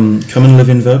permanent. Come and live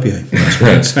in Verbier. That's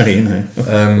what I'd say,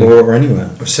 or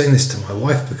anywhere. I was saying this to my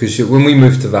wife because when we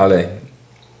moved to Valais,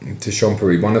 to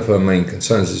Champery, one of her main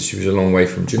concerns is she was a long way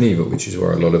from Geneva, which is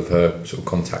where a lot of her sort of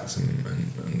contacts and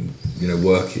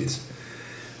work is,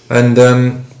 and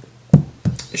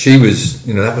she was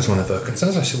that was one of her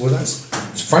concerns. I said, well,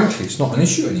 frankly, it's not an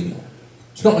issue anymore.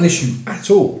 It's not an issue at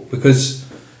all because.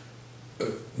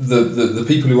 The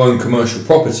people who own commercial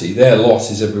property, their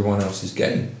loss is everyone else's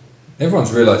gain.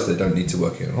 Everyone's realised they don't need to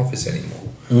work in an office anymore.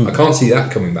 I can't see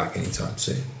that coming back anytime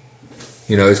soon.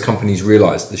 As companies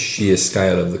realise the sheer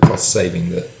scale of the cost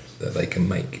saving that they can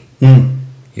make.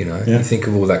 You think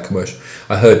of all that commercial.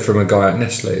 I heard from a guy at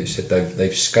Nestle who said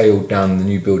they've scaled down the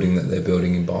new building that they're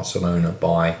building in Barcelona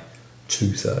by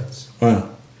 2/3. Wow.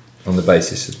 On the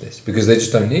basis of this, because they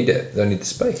just don't need it. They don't need the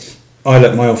space. I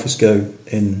let my office go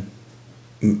in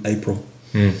April,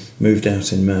 moved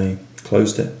out in May,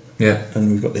 closed it. Yeah.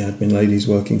 And we've got the admin ladies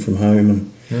working from home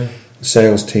and the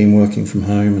sales team working from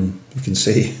home, and you can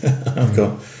see I've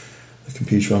got a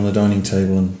computer on the dining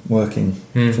table and working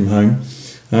from home.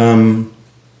 I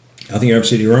think you're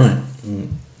absolutely right.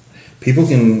 People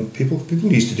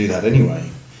used to do that anyway,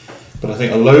 but I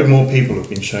think a load more people have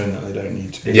been shown that they don't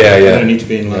need to be. They don't need to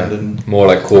be in London. More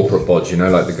like corporate bods,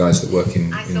 like the guys that work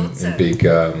in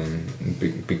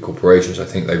big corporations. I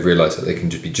think they've realised that they can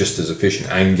just be just as efficient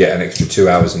and get an extra 2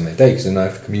 hours in their day because they don't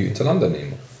have to commute into London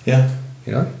anymore. Yeah.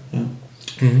 Yeah. Yeah,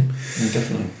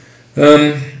 definitely.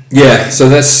 So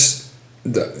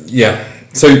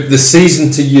so the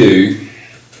season to you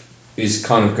is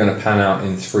kind of going to pan out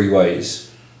in 3 ways.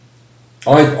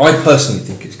 I personally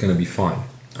think it's going to be fine.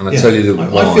 And I tell you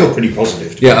that I feel pretty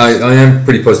positive. I am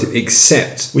pretty positive.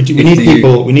 Except we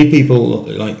need people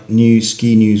like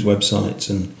ski news websites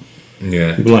and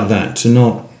people like that to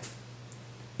not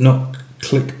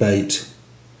clickbait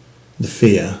the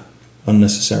fear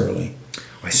unnecessarily.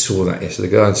 I saw that yesterday.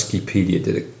 The guy on Skipedia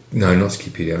did it. No, not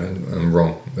Skipedia. I'm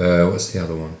wrong. What's the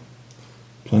other one?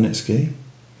 Planet Ski.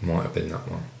 Might have been that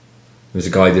one. There was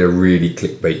a guy who did a really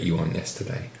clickbaity one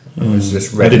yesterday. I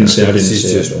didn't see it. This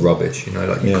is just rubbish, you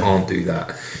can't do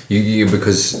that. You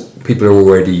because people are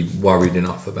already worried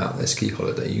enough about their ski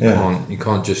holiday. You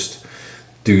can't just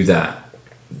do that.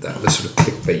 The sort of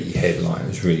clickbaity headline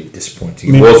was really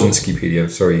disappointing. It wasn't Skipedia. I'm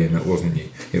sorry, Ian, that wasn't you.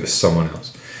 It was someone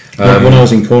else. When I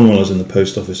was in Cornwall, I was in the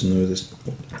post office, and there was this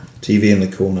TV in the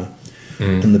corner,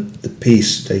 and the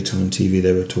piece, daytime TV,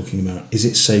 they were talking about: is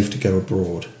it safe to go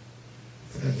abroad?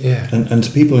 Yeah. And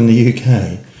to people in the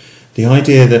UK, the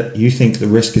idea that you think the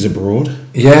risk is abroad,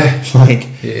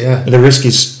 the risk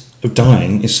of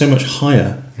dying is so much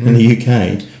higher in the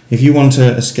UK. If you want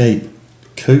to escape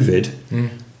COVID,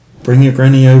 bring your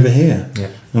granny over here. Yeah.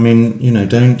 I mean,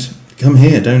 don't come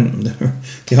here. Don't.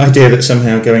 The idea that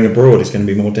somehow going abroad is going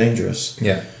to be more dangerous.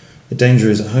 Yeah. The danger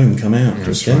is at home. Come out to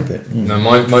escape it. No,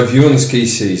 my view on the ski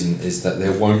season is that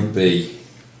there won't be,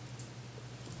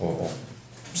 or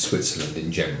Switzerland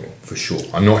in general, for sure.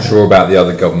 I'm not sure about the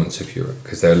other governments of Europe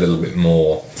because they're a little bit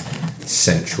more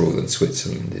central than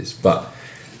Switzerland is. But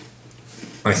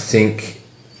I think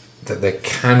that there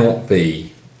cannot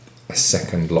be a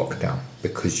second lockdown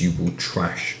because you will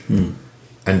trash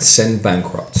and send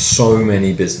bankrupt so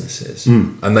many businesses.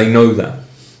 And they know that.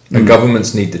 And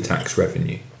governments need the tax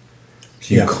revenue.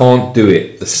 So you can't do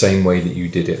it the same way that you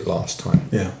did it last time.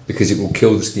 Yeah. Because it will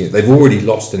kill the ski. They've already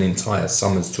lost an entire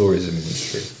summer's tourism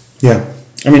industry. Yeah.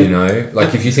 I mean,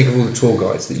 like if you think of all the tour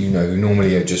guides that who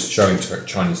normally are just showing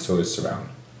Chinese tourists around.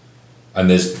 And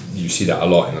you see that a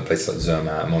lot in a place like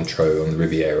Zermatt, Montreux, on the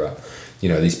Riviera.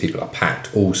 These people are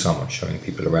packed all summer showing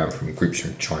people around from groups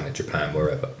from China, Japan,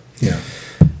 wherever. Yeah.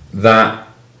 That's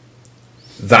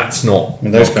not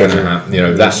going to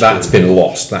happen. That's been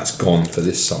lost. That's gone for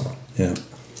this summer. Yeah.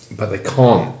 But they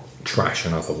can't trash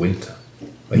another winter.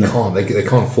 They can't. They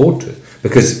can't afford to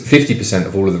because 50%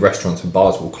 of all of the restaurants and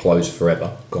bars will close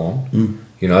forever. Gone.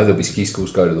 There'll be ski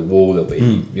schools go to the wall. There'll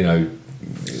be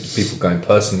people going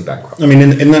personally bankrupt. I mean,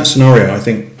 in that scenario, I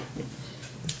think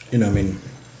you know, I mean,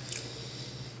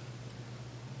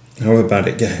 however bad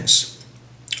it gets,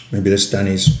 maybe this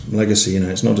Danny's legacy, you know,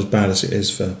 it's not as bad as it is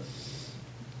for,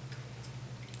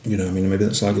 you know, I mean, maybe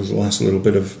that's like the last little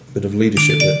bit of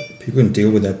leadership, that people can deal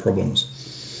with their problems.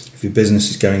 If your business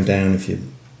is going down, if your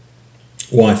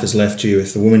wife has left you,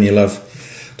 if the woman you love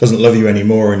doesn't love you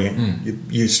anymore,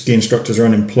 and your ski instructors are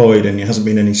unemployed, and there hasn't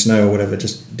been any snow or whatever,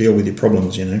 just deal with your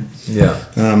problems, you know. Yeah.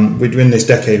 We're in this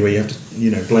decade where you have to,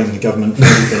 you know, blame the government for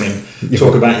everything and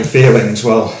talk about your feelings.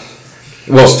 Well,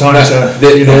 it's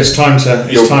time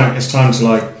to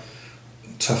like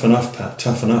toughen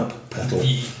up, pedal.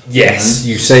 Yes,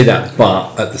 you say that,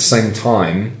 but at the same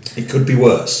time, it could be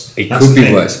worse. It could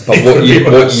be worse. But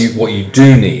what you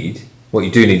do need,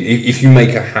 if you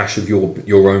make a hash of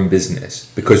your own business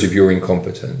because of your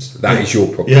incompetence, that is your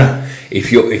problem. Yeah.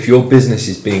 If your business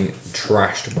is being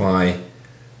trashed by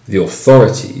the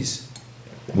authorities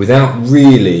without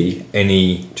really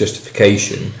any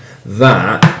justification,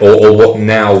 that or what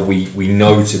now we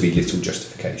know to be little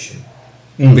justification.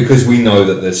 Because we know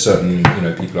that there's certain, you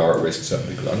know, people are at risk, certain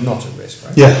people are not at risk,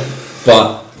 right? Yeah.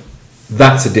 But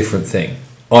that's a different thing.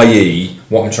 I.e.,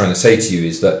 what I'm trying to say to you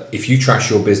is that if you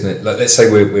trash your business, like, let's say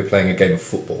we're playing a game of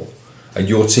football and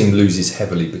your team loses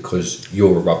heavily because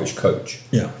you're a rubbish coach,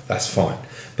 that's fine.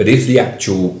 But if the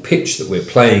actual pitch that we're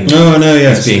playing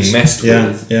is being messed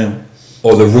with,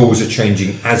 or the rules are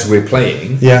changing as we're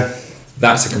playing,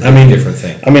 that's a completely different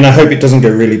thing. I mean, I hope it doesn't go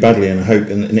really badly, and I hope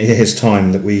in his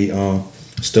time that we are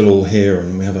still all here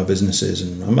and we have our businesses,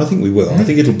 and I think we will. I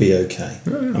think it'll be okay.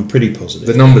 I'm pretty positive.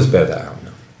 The numbers bear that out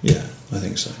now. Yeah, I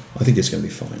think so. I think it's going to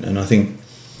be fine, and I think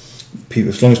people,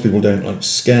 as long as people don't like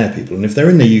scare people, and if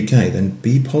they're in the UK, then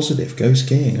be positive. Go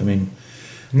skiing. I mean,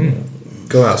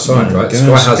 go outside, right?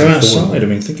 Go outside. I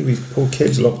mean, think of these poor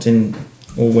kids locked in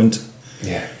all winter.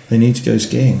 Yeah, they need to go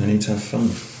skiing. They need to have fun.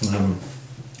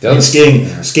 Skiing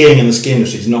in the ski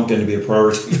industry is not going to be a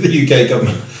priority for the UK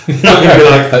government. They're not going to be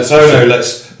like,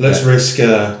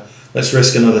 let's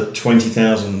risk another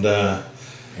 20,000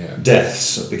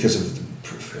 deaths because of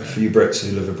a few Brits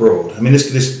who live abroad. I mean,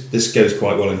 this goes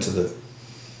quite well into the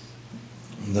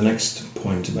next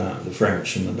point about the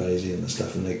French and the Basie and the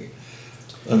stuff and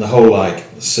the whole like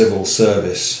civil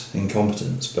service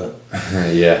incompetence. But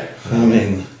I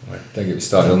mean, don't get me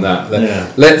started on that.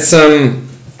 Let's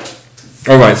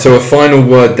all right, so a final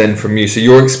word then from you. So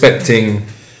you're expecting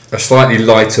a slightly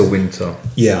lighter winter.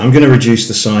 Yeah, I'm going to reduce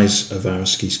the size of our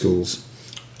ski schools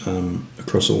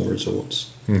across all resorts.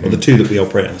 Or the two that we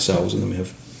operate ourselves, and then we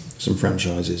have some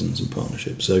franchises and some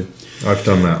partnerships. So I've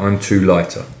done that. I'm 2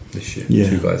 lighter this year. Yeah.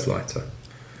 2 guys lighter.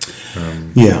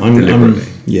 I'm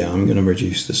going to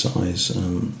reduce the size.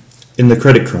 In the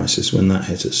credit crisis, when that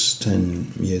hit us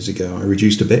 10 years ago, I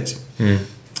reduced a bit.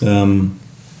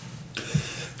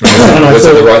 Was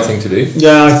it the right thing to do?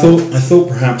 Yeah, I thought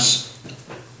perhaps,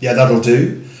 that'll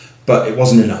do, but it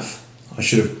wasn't enough. I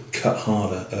should have cut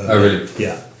harder. Oh, really?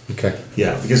 Yeah. Okay.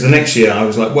 Yeah, because the next year I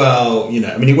was like, well, you know,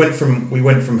 I mean, we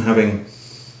went from having,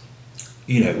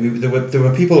 you know, there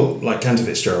were people like Cantor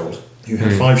Fitzgerald who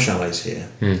had 5 chalets here,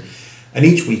 and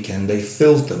each weekend they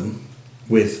filled them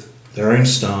with their own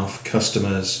staff,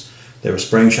 customers. They were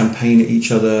spraying champagne at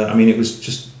each other. I mean, it was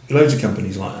just loads of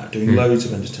companies like that doing loads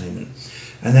of entertainment.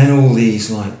 And then all these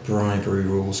like bribery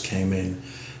rules came in,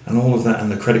 and all of that,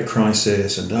 and the credit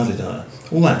crisis, and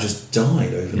all that just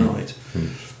died overnight.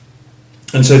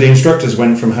 And so the instructors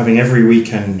went from having every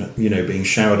weekend, you know, being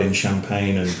showered in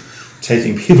champagne and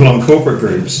taking people on corporate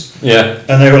groups. Yeah.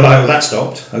 And they were like, well, that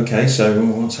stopped. Okay, so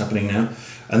what's happening now?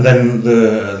 And then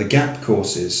the gap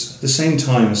courses, at the same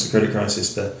time as the credit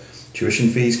crisis, the tuition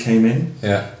fees came in.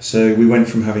 Yeah. So we went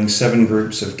from having 7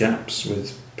 groups of gaps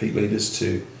with peak leaders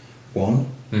to 1.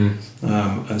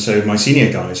 And so my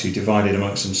senior guys, who divided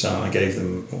amongst themselves, I gave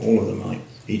them, all of them, like,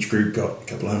 each group got a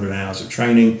couple of 100 hours of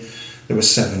training. There were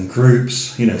 7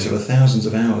 groups, you know, so there were thousands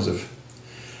of hours of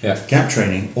gap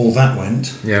training. All that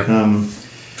went.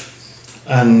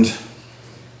 And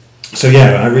so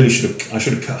I really should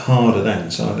have cut harder then.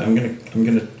 So I'm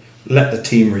gonna let the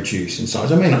team reduce in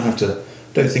size. I may not have to.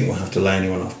 Don't think we'll have to lay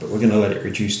anyone off, but we're going to let it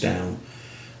reduce down.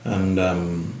 And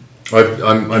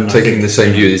I'm taking the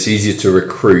same view. It's easier to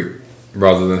recruit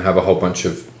rather than have a whole bunch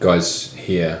of guys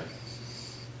here,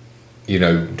 you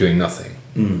know, doing nothing.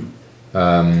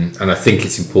 And I think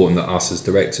it's important that us as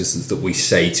directors, is that we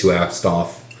say to our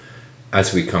staff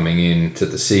as we're coming into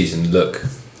the season, look,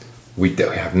 we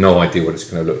have no idea what it's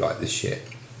going to look like this year.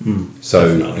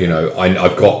 So definitely. You know,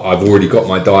 I've already got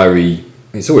my diary.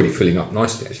 It's already filling up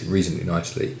nicely, actually, reasonably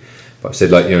nicely. But I've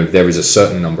said, like, you know, there is a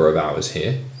certain number of hours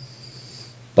here,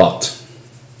 but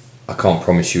I can't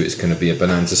promise you it's going to be a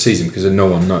bonanza season because no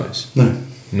one knows.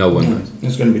 No one knows.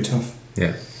 It's going to be tough.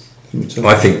 Yeah.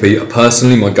 I think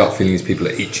personally, my gut feeling is people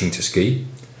are itching to ski.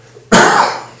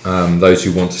 Those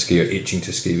who want to ski are itching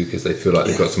to ski because they feel like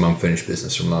they've got some unfinished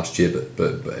business from last year.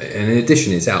 But and in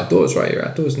addition, it's outdoors, right? You're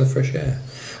outdoors in the fresh air.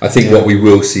 I think what we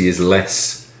will see is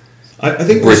less I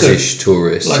think British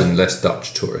tourists and less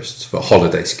Dutch tourists for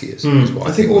holiday skiers. Is what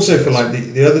I think also for like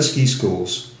the other ski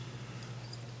schools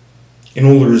in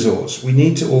all the resorts, we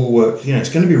need to all work. It's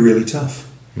going to be really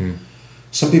tough.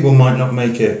 Some people might not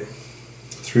make it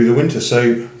through the winter,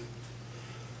 so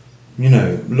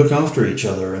look after each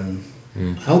other and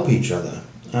help each other.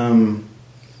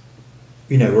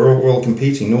 We're all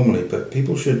competing normally, but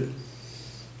people should,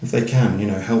 if they can,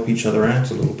 help each other out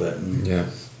a little bit and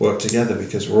work together,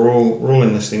 because we're all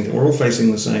in this thing. We're all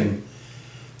facing the same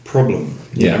problem.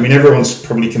 I mean, everyone's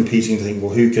probably competing to think,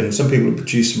 well, who can? Some people have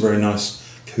produced some very nice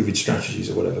COVID strategies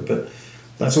or whatever, but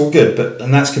that's all good.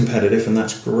 And that's competitive and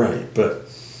that's great. But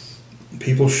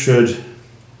people should,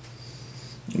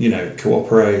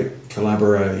 cooperate,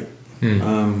 collaborate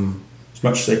as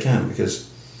much as they can, because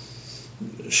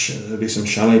there'll be some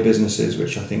chalet businesses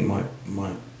which I think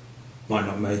might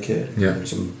not make it.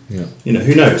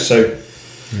 Who knows? So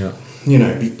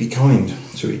be kind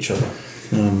to each other.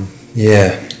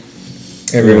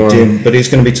 Everyone. But it's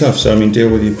going to be tough. So I mean, deal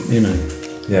with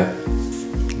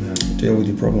deal with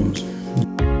your problems.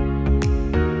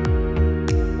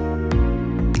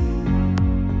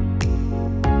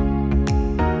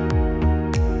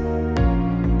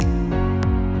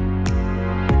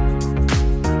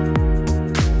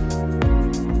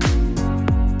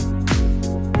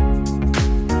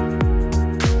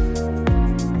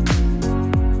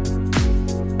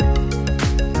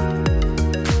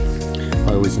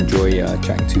 Enjoy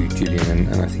chatting to Julian,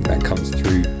 and I think that comes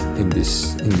through in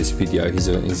this video. He's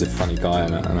a funny guy,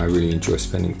 and I really enjoy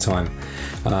spending time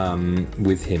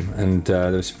with him. And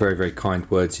there was some very, very kind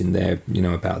words in there,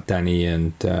 about Danny,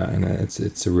 and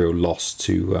it's a real loss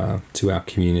to our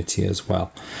community as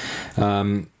well.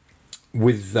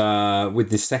 With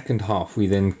the second half, we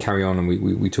then carry on and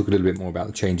we talk a little bit more about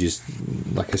the changes,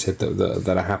 like I said,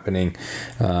 that are happening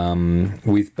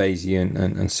with Basie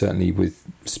and certainly with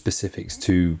specifics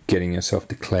to getting yourself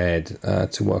declared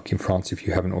to work in France if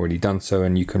you haven't already done so.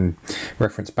 And you can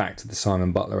reference back to the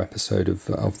Simon Butler episode of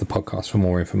the podcast for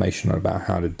more information about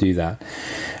how to do that.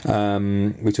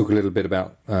 We talk a little bit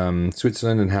about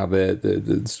Switzerland and how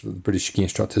the British ski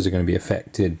instructors are going to be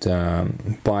affected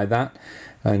by that.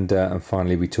 And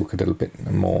finally, we talk a little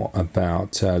bit more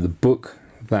about the book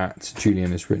that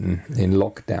Julian has written in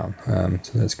lockdown.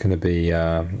 So that's going to be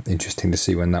interesting to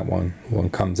see when that one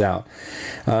comes out.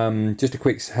 Just a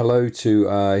quick hello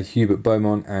to Hubert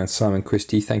Beaumont and Simon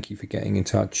Christie. Thank you for getting in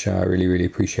touch. I really, really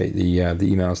appreciate the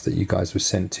emails that you guys have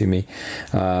sent to me.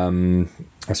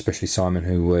 Especially Simon,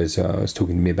 who was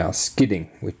talking to me about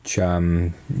skidding, which,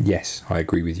 yes, I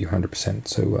agree with you 100%.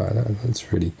 So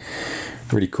that's really,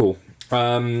 really cool.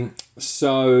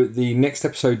 So the next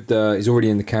episode is already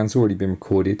in the can. It's already been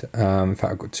recorded. In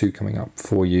fact, I've got 2 coming up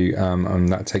for you, and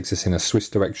that takes us in a Swiss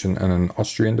direction and an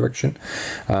Austrian direction.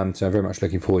 So I'm very much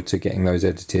looking forward to getting those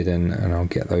edited, and I'll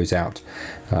get those out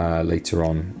later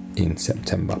on in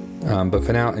September. But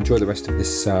for now, enjoy the rest of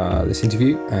this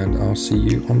interview, and I'll see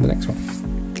you on the next one.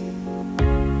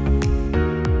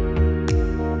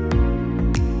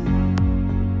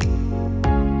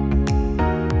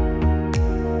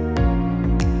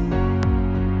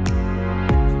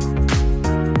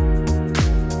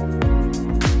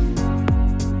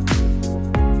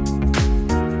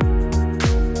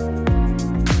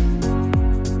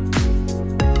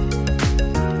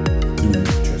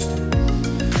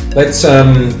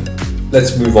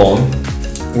 Let's move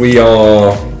on. We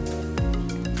are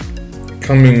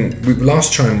coming.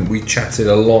 Last time we chatted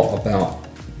a lot about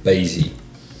Basie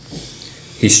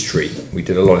history. We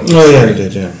did a lot of history. Oh yeah, we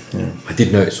did. Yeah. I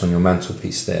did notice on your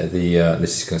mantelpiece there.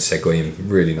 This is going to segue in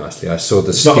really nicely. I saw the.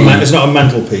 It's not a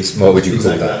mantelpiece. What would you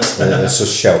call that? It's a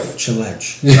shelf. It's a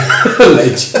ledge.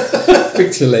 Ledge.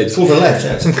 Picture ledge. It's called a ledge.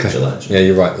 Yeah, it's okay. A picture ledge. Yeah,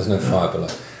 you're right. There's no fire below.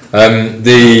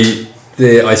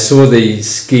 I saw the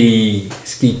ski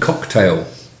cocktail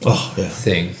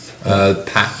thing,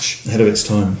 patch. Ahead of its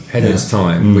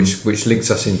time. Which links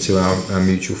us into our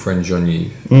mutual friend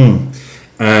Jean-Yves.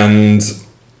 And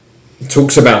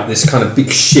talks about this kind of big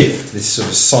shift, this sort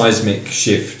of seismic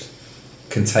shift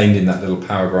contained in that little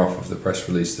paragraph of the press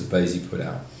release that Basie put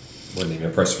out. Wasn't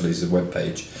even a press release, a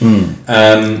webpage.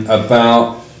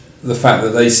 About the fact that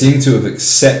they seem to have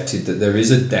accepted that there is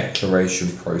a declaration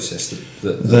process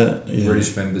that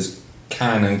British members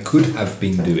can and could have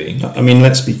been doing. I mean,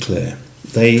 let's be clear.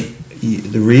 the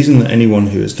reason that anyone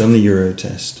who has done the Euro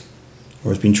test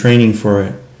or has been training for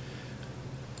it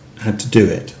had to do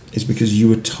it is because you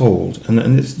were told,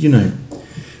 and it's,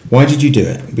 why did you do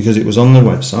it? Because it was on the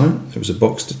website, it was a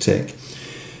box to tick,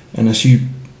 and as you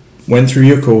went through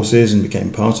your courses and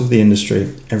became part of the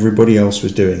industry, everybody else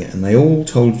was doing it, and they all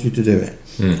told you to do it.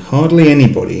 Hardly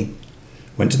anybody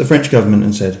went to the French government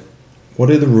and said,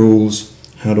 what are the rules,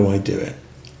 how do I do it?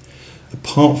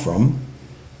 Apart from,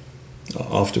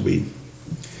 after he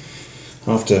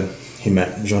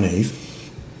met Jean-Yves,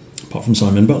 apart from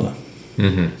Simon Butler.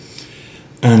 Mm-hmm.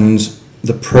 And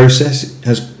the process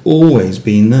has always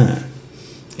been there.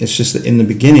 It's just that in the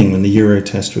beginning, when the Euro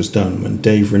test was done, when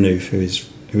Dave Renouf,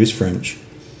 who is French,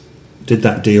 did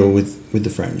that deal with the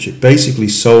French, it basically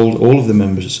sold all of the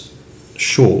members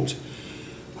short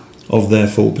of their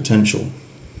full potential.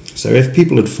 So if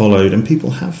people had followed, and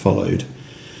people have followed,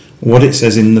 what it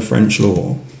says in the French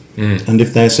law, and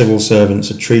if their civil servants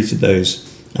had treated those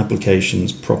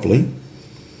applications properly,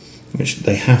 which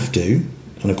they have to,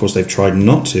 and of course they've tried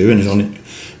not to, and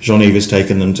Jean-Yves has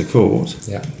taken them to court,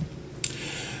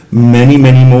 many,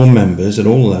 many more members at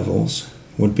all levels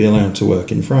would be allowed to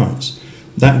work in France.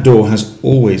 That door has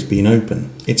always been open.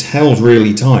 It's held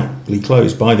really tightly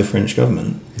closed by the French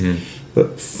government.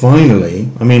 But finally,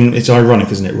 I mean, it's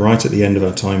ironic, isn't it? Right at the end of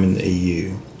our time in the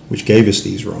EU, which gave us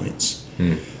these rights,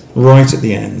 right at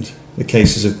the end, the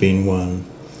cases have been won.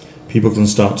 People can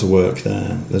start to work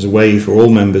there. There's a way for all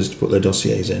members to put their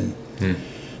dossiers in.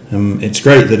 It's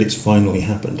great that it's finally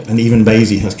happened. And even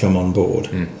BASI has come on board.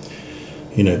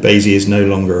 BASI is no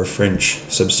longer a French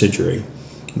subsidiary.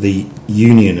 The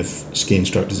Union of Ski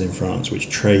Instructors in France, which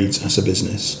trades as a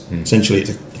business, essentially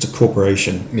it's a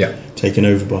corporation taken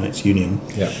over by its union,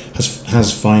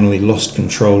 has finally lost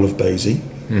control of BASI.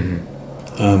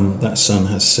 That sun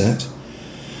has set.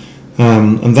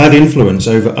 And that influence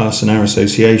over us and our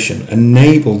association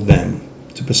enabled them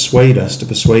to persuade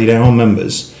our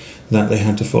members that they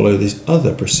had to follow this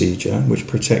other procedure which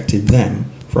protected them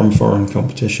from foreign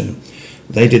competition.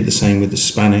 They did the same with the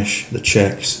Spanish, the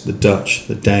Czechs, the Dutch,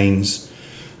 the Danes.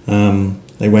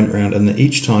 They went around, and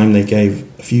each time they gave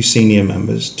a few senior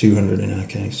members, 200 in our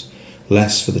case,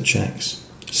 less for the Czechs,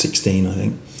 16 I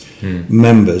think,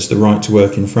 members the right to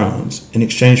work in France, in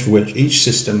exchange for which each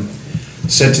system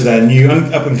said to their new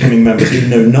up-and-coming members who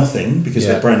know nothing, because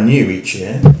they're brand new each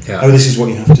year, this is what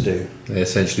you have to do. They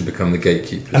essentially become the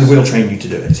gatekeepers. And we'll train you to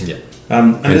do it.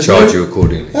 And charge you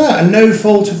accordingly. And no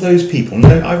fault of those people.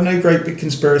 I've no great big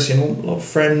conspiracy, and a lot of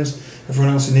friends,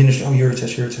 everyone else in the industry,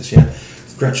 Eurotest, yeah.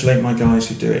 Congratulate my guys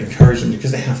who do it, encourage them,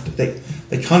 because they have to. They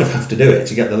kind of have to do it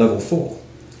to get the level 4.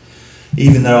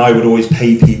 Even though I would always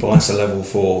pay people as a level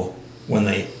 4 when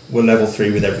they were level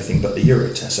 3 with everything but the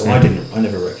Eurotest, so I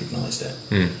never recognised it.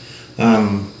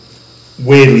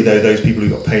 Weirdly though, those people who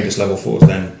got paid as level 4s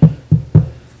then,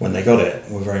 when they got it,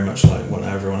 were very much like, well,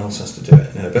 now everyone else has to do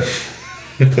it. But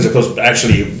because of course,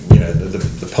 actually,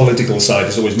 the political side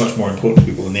is always much more important to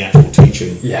people than the actual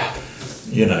teaching.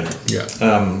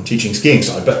 Teaching skiing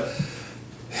side. But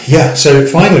so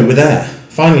finally we're there,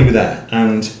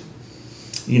 and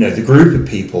the group of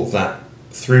people that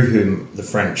through whom the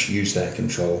French use their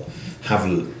control have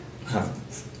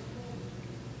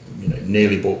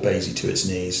nearly brought BASI to its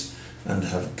knees and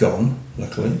have gone,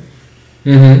 luckily.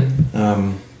 They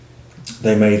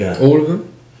made all of them?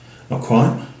 Not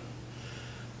quite.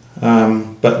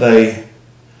 But they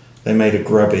made a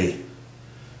grubby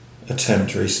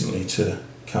attempt recently to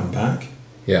come back.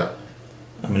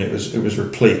 I mean, it was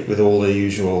replete with all the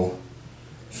usual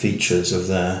features of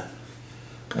their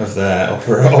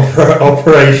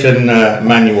operation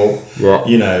manual.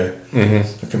 A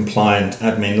compliant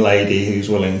admin lady who's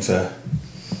willing to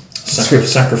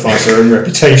sacrifice her own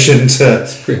reputation to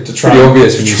try and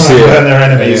burn their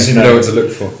enemies. You know what to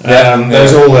look for.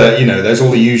 There's all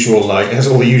the usual, it has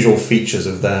all the usual features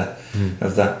of that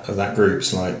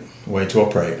group's way to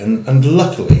operate, and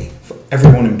luckily for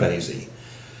everyone in BASI,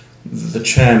 the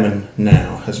chairman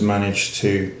now has managed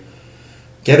to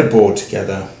get a board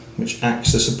together which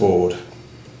acts as a board,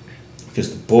 because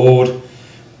the board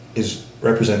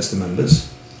represents the members,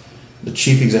 the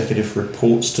chief executive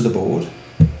reports to the board,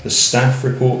 the staff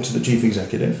report to the chief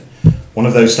executive, one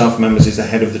of those staff members is the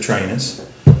head of the trainers,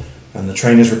 and the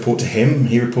trainers report to him,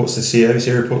 he reports to the CEO,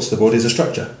 he reports to the board. Is a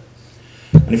structure.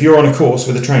 And if you're on a course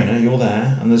with a trainer, you're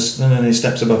there, and there's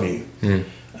steps above you.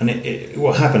 And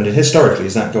what happened historically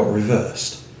is that got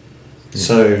reversed.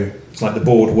 So it's like the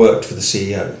board worked for the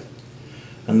CEO.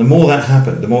 And the more that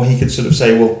happened, the more he could sort of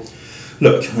say, well,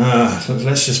 look,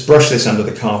 let's just brush this under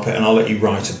the carpet and I'll let you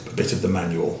write a bit of the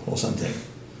manual or something.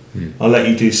 I'll let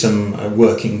you do some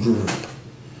working group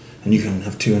and you can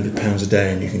have £200 a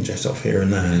day and you can jet off here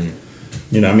and there.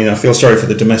 You know, I mean, I feel sorry for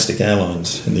the domestic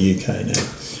airlines in the UK now.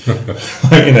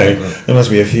 You know, there must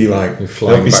be a few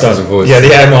flying backwards and forwards. Yeah,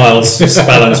 the air miles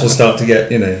balance will start to get,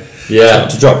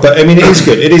 start to drop. But I mean, it is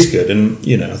good. It is good, and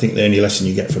I think the only lesson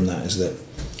you get from that is that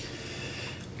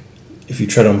if you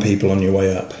tread on people on your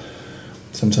way up,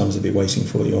 sometimes they'll be waiting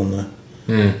for you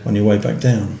on your way back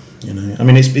down. I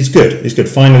mean, it's good. It's good.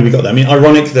 Finally, we got that. I mean,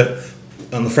 ironic that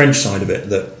on the French side of it,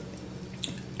 that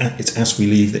it's as we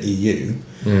leave the EU.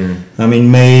 I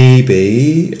mean,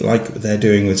 maybe like they're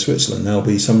doing with Switzerland, there'll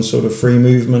be some sort of free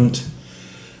movement.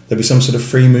 There'll be some sort of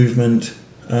free movement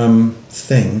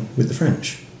thing with the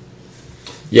French.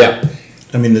 Yeah.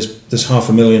 I mean, there's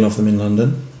 500,000 of them in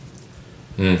London.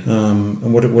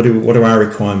 And what are our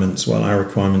requirements? Well, our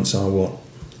requirements are what?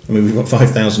 I mean, we've got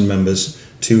 5,000 members,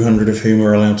 200 of whom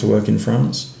are allowed to work in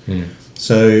France.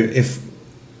 So if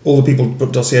all the people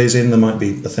put dossiers in, there might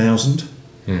be 1,000.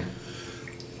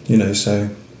 So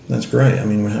that's great. I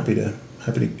mean, we're happy to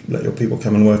let your people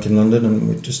come and work in London, and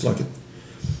we'd just like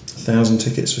 1,000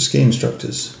 tickets for ski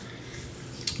instructors.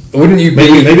 Wouldn't you?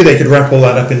 Maybe they could wrap all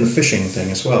that up in the fishing thing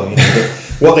as well. But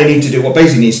what they need to do, what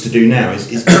Basie needs to do now,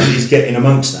 is get in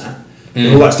amongst that.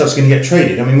 And all that stuff's going to get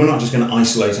traded. I mean, we're not just going to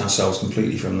isolate ourselves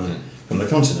completely from the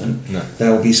continent. No.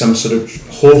 There will be some sort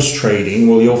of horse trading.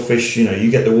 Well, your fish,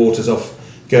 you get the waters off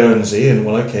Guernsey, and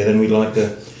well, okay, then we'd like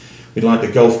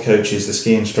the golf coaches, the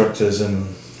ski instructors,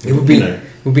 and it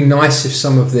would be nice if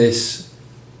some of this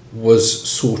was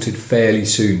sorted fairly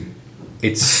soon.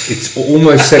 It's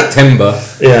almost September.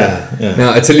 Yeah.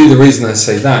 Now, I tell you the reason I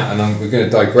say that, and we're going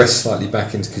to digress slightly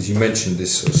back into, because you mentioned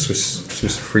this sort of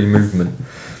Swiss free movement.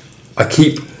 I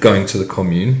keep going to the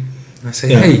commune. And I say,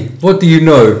 hey, what do you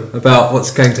know about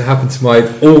what's going to happen to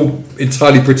my all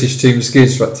entirely British team of ski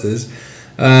instructors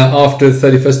after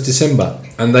 31st December?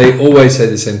 And they always say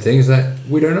the same thing, is that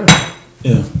we don't know.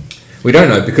 Yeah. We don't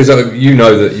know, because you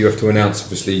know that you have to announce,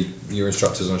 obviously, your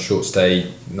instructors on short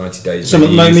stay, 90 days.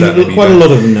 Quite a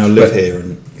lot of them now live here,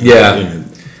 and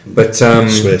but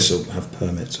Swiss or have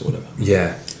permits or whatever.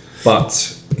 Yeah,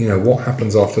 but what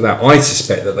happens after that? I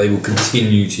suspect that they will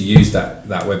continue to use that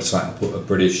website and put a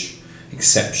British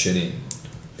exception in.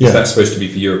 Because that's supposed to be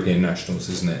for European nationals,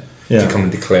 isn't it? Yeah. To come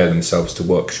and declare themselves to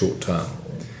work short term.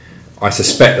 I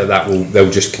suspect they'll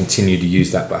just continue to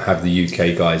use that, but have the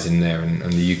UK guys in there,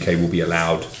 and the UK will be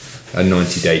allowed a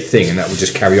 90-day thing, and that will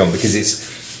just carry on, because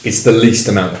it's the least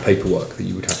amount of paperwork that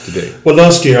you would have to do. Well,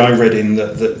 last year I read in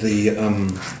that the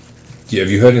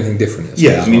have you heard anything different?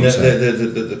 I mean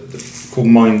the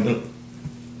called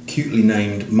cutely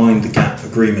named Mind the Gap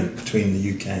agreement between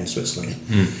the UK and Switzerland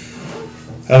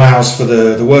allows for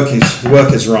the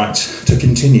workers' right to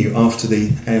continue after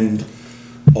the end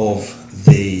of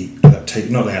the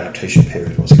adaptation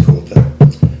period, what's it called?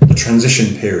 The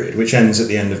transition period, which ends at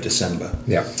the end of December.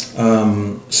 Yeah.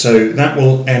 So that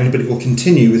will end, but it will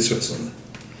continue with Switzerland.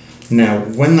 Now,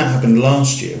 when that happened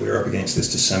last year, we were up against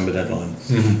this December deadline.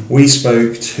 We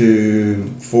spoke to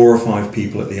 4 or 5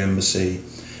 people at the embassy.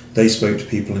 They spoke to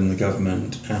people in the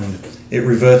government, and it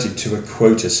reverted to a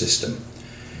quota system.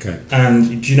 Okay.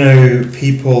 And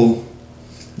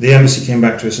the embassy came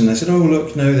back to us and they said, "Oh,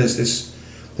 look, no, there's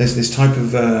this type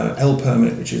of L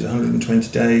permit, which is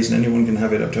 120 days, and anyone can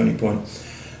have it up to any point."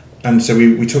 And so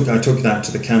I took that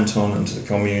to the canton and to the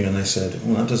commune, and they said,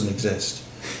 "Well, that doesn't exist."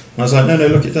 And I was like, "No,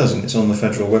 look, it doesn't. It's on the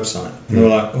federal website." And they were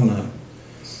like, "Oh no."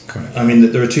 Correct. I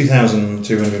mean, there are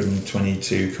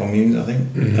 2,222 communes, I think,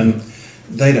 and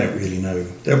they don't really know.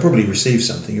 They'll probably receive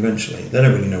something eventually. They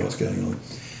don't really know what's going on.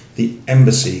 The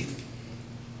embassy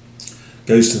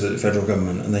goes to the federal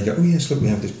government, and they go, "Oh yes, look, we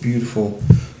have this beautiful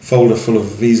folder full of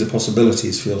visa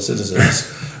possibilities for your citizens."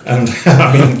 And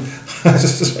I mean, I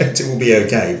suspect it will be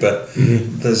okay, but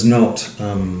there's not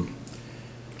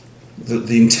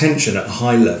the intention at a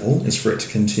high level is for it to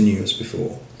continue as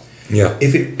before. Yeah.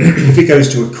 If it goes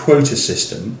to a quota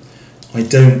system, I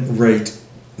don't rate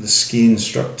the ski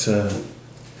instructor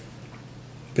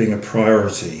being a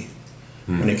priority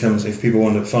when it comes. If people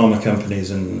want pharma companies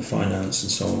and finance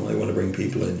and so on, they want to bring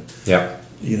people in. Yeah.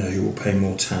 Who will pay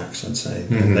more tax, I'd say.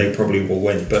 They probably will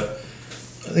win. But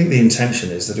I think the intention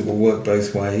is that it will work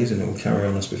both ways and it will carry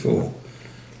on as before.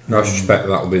 No, I suspect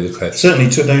that will be the case. Certainly,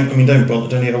 don't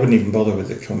bother. I wouldn't even bother with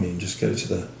the commune. Just go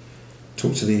to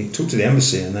talk to the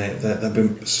embassy, and they've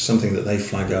been something that they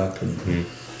flag up, and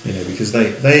because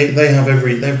they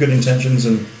have good intentions,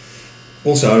 and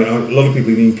also a lot of people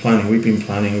have been planning. We've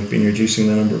been reducing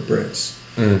the number of Brits.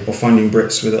 Or finding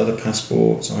Brits with other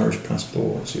passports, Irish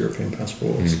passports, European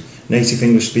passports, native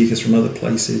English speakers from other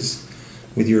places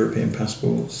with European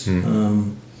passports.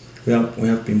 We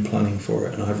have been planning for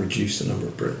it, and I have reduced the number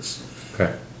of Brits.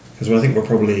 Okay. Because I think we're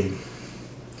probably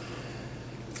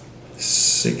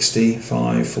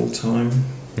 65 full time.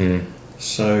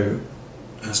 So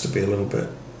it has to be a little bit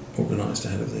organised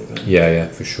ahead of the event. Yeah,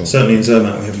 for sure. Certainly in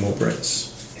Zermatt we have more Brits.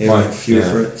 Here we have fewer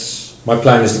Brits. My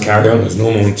plan is to carry on as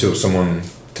normal until someone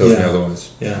tells me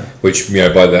otherwise. Yeah. Which,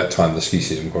 by that time the ski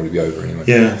season will probably be over anyway.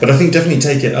 Yeah, but I think definitely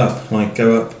take it up. Like,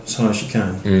 go up as high as you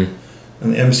can.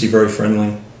 And the embassy very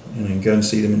friendly. You know, go and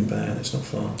see them in Bern. It's not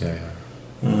far. They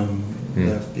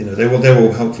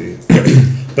will help you.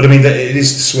 But I mean, it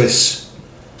is the Swiss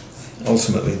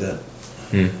ultimately that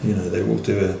they will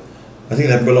do I think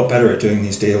they're a lot better at doing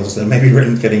these deals. They're maybe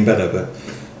getting better, but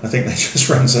I think they just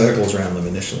run circles around them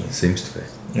initially. Seems to be.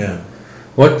 Yeah.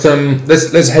 What?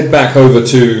 Let's head back over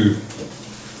to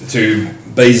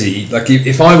Basie. Like,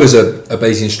 if I was a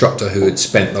Basie instructor who had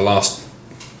spent the last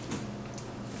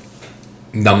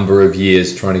number of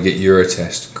years trying to get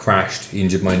Eurotest, crashed,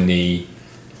 injured my knee.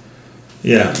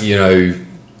 Yeah.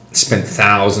 Spent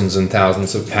thousands and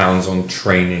thousands of pounds on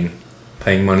training,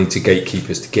 paying money to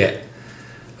gatekeepers to get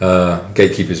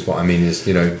gatekeepers. What I mean is,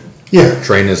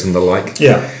 trainers and the like.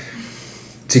 Yeah.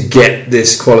 To get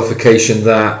this qualification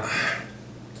that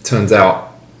turns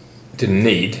out didn't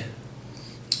need.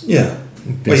 Yeah.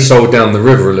 Been sold down the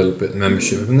river a little bit, the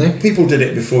membership, haven't they? People did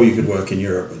it before you could work in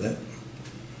Europe with it.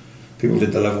 People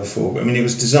did the level 4. I mean, it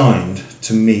was designed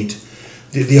to meet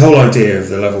the whole idea of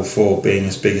the level 4 being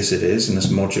as big as it is and as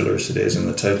modular as it is, and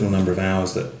the total number of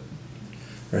hours that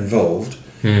are involved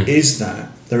is that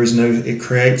it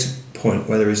creates a point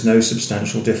where there is no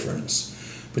substantial difference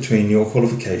between your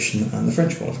qualification and the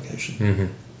French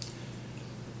qualification.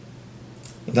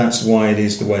 That's why it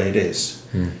is the way it is.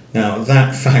 Now,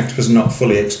 that fact was not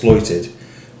fully exploited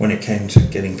when it came to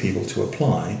getting people to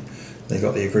apply. They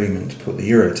got the agreement to put the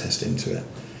Eurotest into it.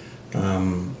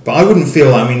 But I wouldn't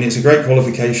feel, it's a great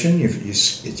qualification.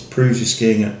 It proves you're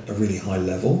skiing at a really high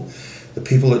level. The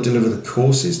people that deliver the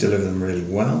courses deliver them really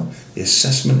well. The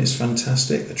assessment is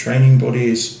fantastic. The training body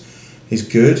is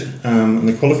good. And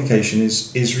the qualification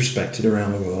is respected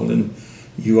around the world. And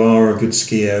you are a good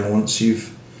skier once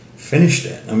you've finished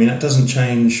it. That doesn't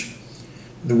change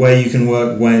the way you can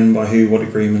work, when, by who, what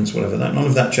agreements, whatever that. None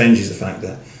of that changes the fact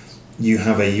that you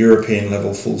have a European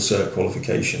level full cert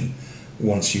qualification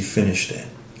once you've finished it.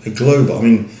 A global,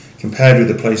 compared with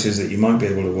the places that you might be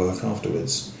able to work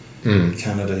afterwards,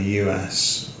 Canada,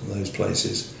 US, those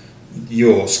places,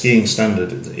 your skiing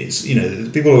standard, it's,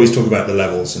 people always talk about the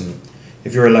levels, and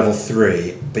if you're a level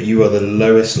 3, but you are the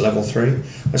lowest level 3,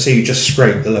 let's say you just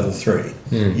scrape the level 3,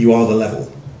 you are the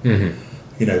level. A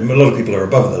lot of people are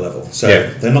above the level, so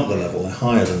they're not the level, they're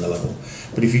higher than the level.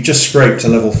 But if you just scrape to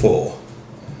level 4,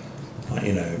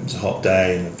 it's a hot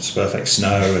day and it's perfect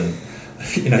snow, and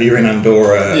you're in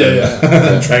Andorra,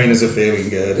 and trainers are feeling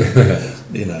good,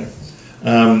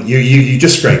 you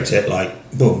just scraped it, like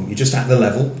boom, you're just at the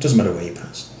level, doesn't matter where you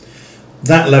pass.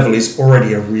 That level is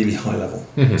already a really high level.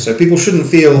 So people shouldn't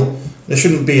feel, there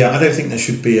shouldn't be I don't think there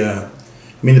should be the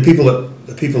people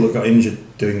that got injured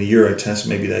doing the Eurotest,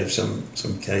 maybe they have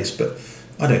some case, but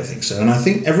I don't think so. And I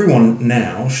think everyone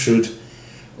now should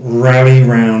rally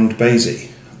round Basie,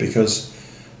 because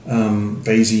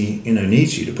Basie,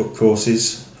 needs you to book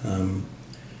courses.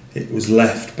 It was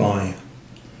left by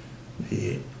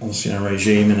the ancien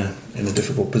regime in a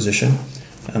difficult position,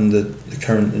 and the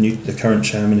current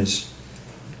chairman is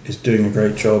doing a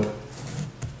great job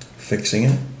fixing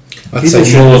it. I'd say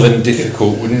more than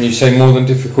difficult, wouldn't you say? More than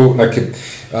difficult. Like,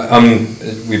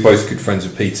 we're both good friends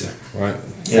with Peter, right?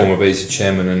 Former Basie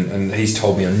chairman, and he's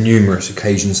told me on numerous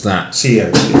occasions that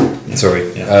CEO.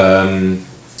 Sorry.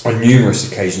 On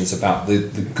numerous occasions about the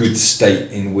good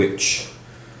state in which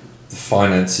the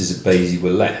finances at Basie were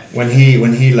left. When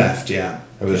he left, there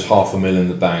was $500,000 in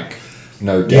the bank,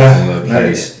 no doubt on the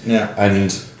place,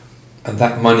 and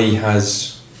that money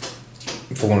has,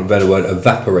 for want of a better word,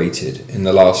 evaporated in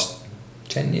the last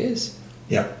 10 years.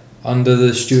 Yeah. Under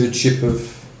the stewardship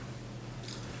of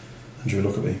Andrew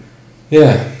Lockerbie.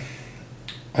 Yeah.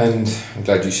 And I'm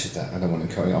glad you said that. I don't want him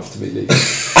coming after me, Lee.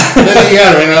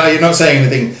 You're not saying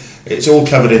anything. It's all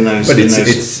covered in those. But it's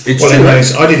true.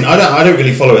 I don't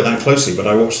really follow it that closely, but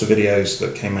I watched the videos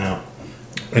that came out.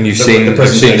 And you've seen the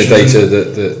data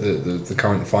that the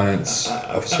current finance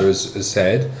officer has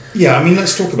said. Yeah,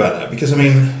 let's talk about that, because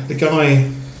the guy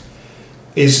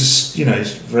is he's a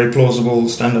very plausible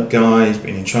stand-up guy. He's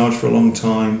been in charge for a long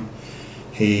time.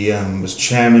 He was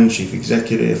chairman, chief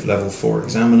executive, level 4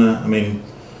 examiner.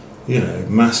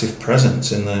 Massive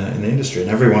presence in the industry,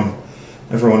 and everyone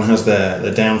has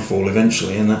their downfall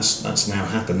eventually, and that's now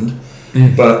happened.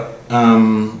 But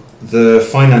the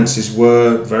finances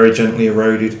were very gently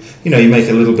eroded. You know, you make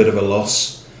a little bit of a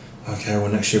loss. Okay, well,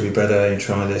 next year will be better. You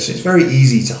try this. It's very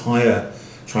easy to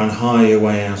try and hire your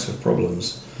way out of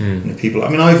problems. You know, people. I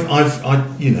mean,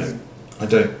 I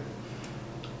don't.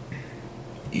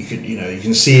 You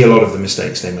can see a lot of the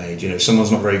mistakes they made. You know,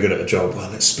 someone's not very good at a job. Well,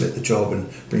 let's split the job and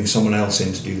bring someone else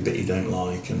in to do the bit you don't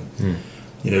like, and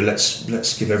you know,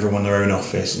 let's give everyone their own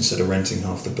office instead of renting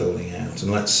half the building out.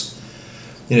 And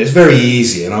it's very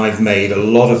easy. And I've made a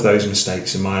lot of those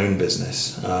mistakes in my own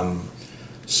business.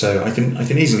 So I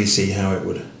can easily see how it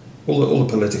would all the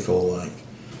political, like,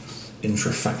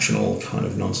 intra-factional kind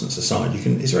of nonsense aside.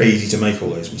 It's very easy to make all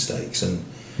those mistakes, and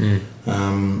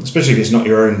especially if it's not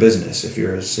your own business. If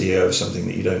you're a CEO of something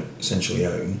that you don't essentially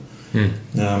own, you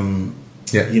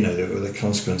know, the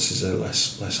consequences are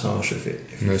less harsh if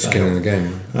no you skin fail. in the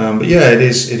game. But yeah, it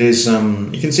is.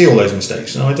 You can see all those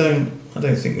mistakes, and I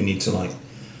don't think we need to like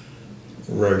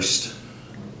roast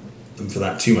them for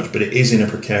that too much. But it is in a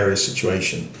precarious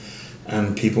situation,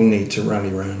 and people need to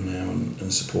rally around now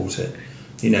and support it.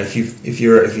 You know, if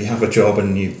you have a job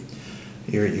and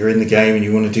you're in the game and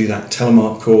you want to do that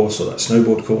telemark course or that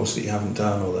snowboard course that you haven't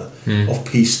done, or the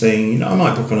off-piste thing, you know, I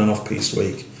might book on an off-piste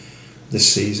week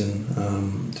this season,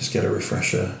 just get a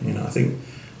refresher. You know, I think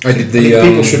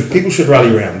people should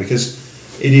rally around, because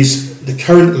it is the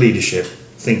current leadership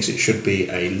thinks it should be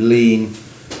a lean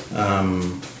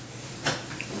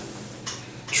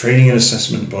training and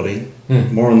assessment body,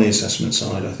 more on the assessment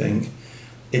side, I think.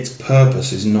 Its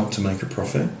purpose is not to make a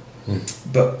profit,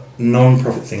 but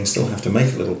non-profit things still have to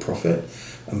make a little profit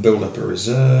and build up a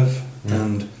reserve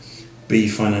and be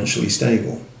financially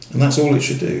stable, and that's all it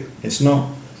should do. It's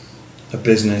not a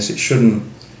business. It shouldn't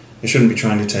be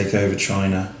trying to take over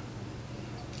China.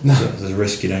 No. There's a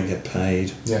risk you don't get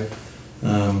paid. Yeah.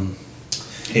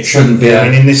 It shouldn't be. Yeah. I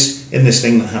mean, in this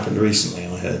thing that happened recently,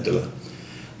 I heard there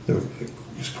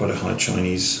was quite a high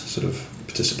Chinese sort of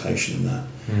participation in that.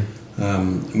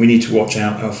 And we need to watch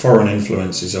out. Our foreign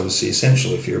influence is obviously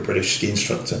essential if you're a British Ski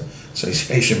Instructor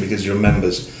Association, because your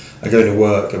members are going to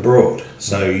work abroad.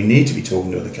 So you need to be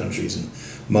talking to other countries and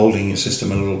moulding your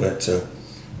system a little bit to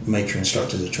make your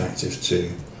instructors attractive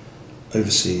to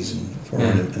overseas and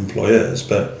foreign employers.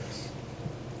 But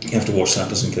you have to watch that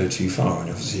doesn't go too far, and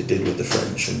obviously it did with the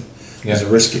French, and there's a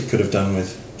risk it could have done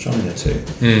with China too.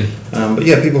 But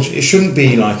yeah, it shouldn't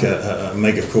be like a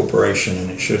mega corporation,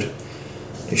 and it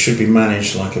should be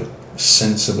managed like a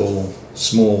sensible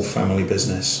small family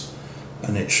business,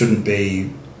 and it shouldn't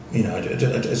be, you know, it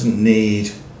doesn't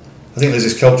need. I think there's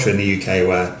this culture in the UK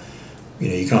where, you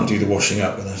know, you can't do the washing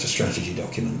up without a strategy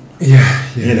document.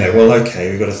 You know, well, okay,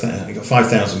 we've got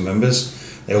 5,000 members.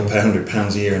 They all pay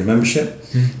 £100 a year in membership,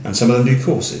 and some of them do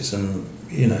courses, and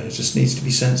you know, it just needs to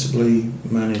be sensibly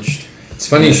managed. It's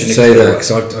funny you should say that,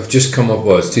 because I've just come up.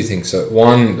 Well, it's two things. So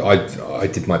one, I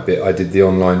did my bit. I did the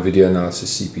online video analysis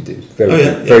CPD.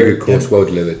 Very good course, well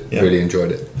delivered. Yeah. Really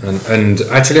enjoyed it. And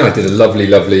actually, I did a lovely.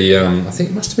 I think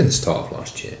it must have been the start of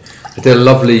last year. I did a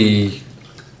lovely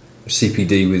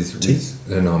CPD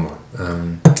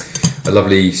a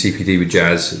lovely CPD with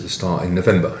Jazz at the start in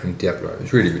November in Diablo. It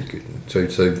was really, really good.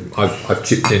 So I've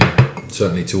chipped in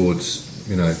certainly towards,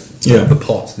 you know, the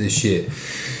pot this year.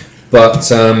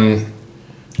 But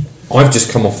I've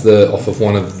just come off of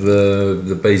one of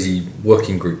the BASI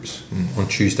working groups. On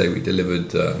Tuesday we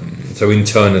delivered. So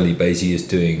internally, BASI is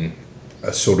doing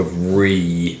a sort of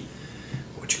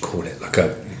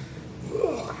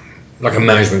like a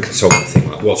management consultant thing,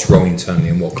 like what's wrong internally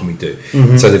and what can we do.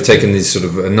 So they've taken these sort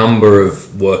of a number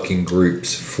of working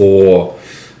groups for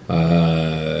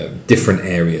different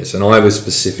areas, and I was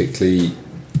specifically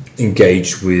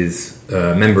engaged with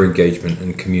member engagement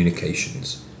and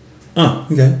communications. Oh,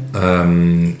 okay.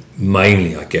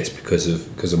 Mainly, I guess, because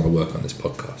of my work on this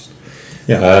podcast.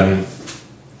 Yeah.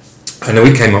 And then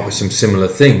we came up with some similar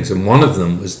things, and one of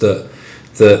them was that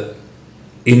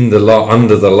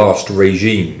under the last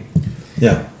regime,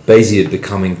 BASI had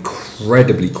become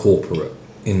incredibly corporate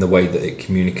in the way that it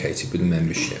communicated with the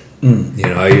membership. You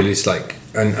know, it's like,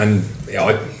 and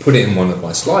I put it in one of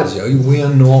my slides. You know, we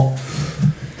are not.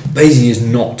 BASI is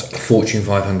not a Fortune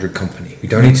 500 company. We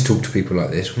don't need to talk to people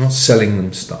like this. We're not selling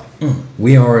them stuff.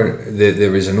 We are.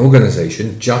 There is an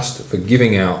organisation just for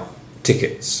giving out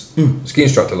tickets, ski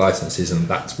instructor licenses, and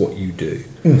that's what you do.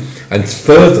 And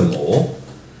furthermore,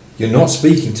 you're not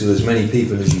speaking to as many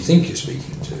people as you think you're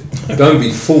speaking to. Don't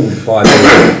be fooled by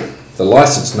the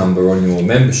license number on your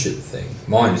membership thing.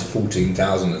 Mine is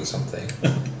 14,000 and something.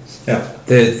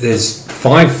 There's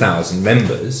 5,000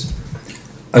 members,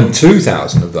 and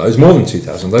 2,000 of those, more than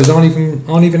 2,000 of those,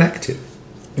 aren't even active.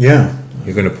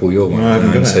 You're going to pull your one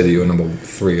and say that you're number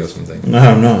 3 or something. No,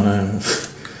 I'm not. No.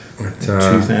 But,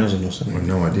 2000 or something. I have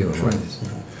no idea what mine is.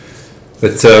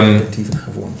 But I don't even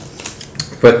have one.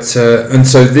 But and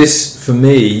so this, for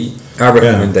me, our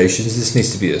recommendations. This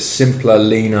needs to be a simpler,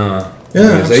 leaner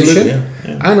organisation.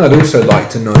 And I'd also like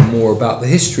to know more about the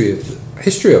history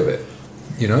of it.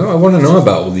 You know, I want to know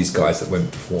about all these guys that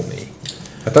went before me.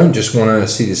 I don't just want to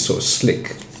see this sort of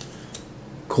slick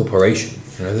corporation,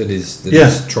 you know, that is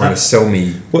trying to sell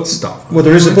me stuff. Well,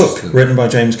 there is a book written by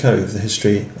James Cove, The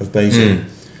History of Beijing,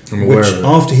 which,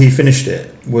 after he finished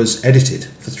it, was edited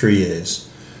for 3 years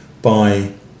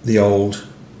by the old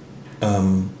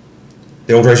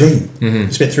regime. Mm-hmm.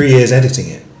 He spent 3 years editing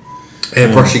it.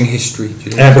 Airbrushing history.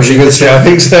 Airbrushing history. I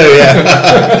think so.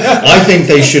 Yeah. I think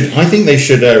they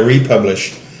should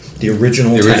republish the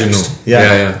original text.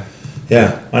 Yeah.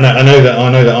 I know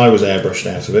that I was airbrushed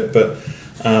out of it, but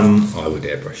I would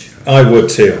airbrush. I would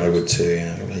too.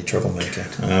 Yeah, a troublemaker.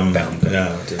 Yeah,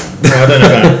 I do. Well,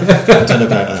 I don't know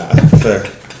about that. I prefer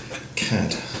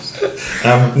CAD.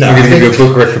 I'm going to give you a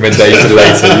book recommendation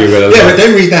later. But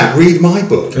don't read that. Read my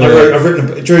book. I've written a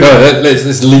book.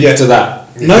 Let's leap to that.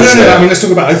 No. I mean, let's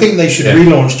talk about. I think they should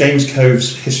relaunch James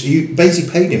Cove's history. You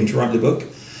basically paid him to write the book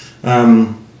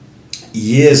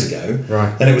years ago.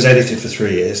 Right. Then it was edited for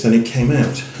 3 years. Then it came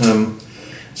out.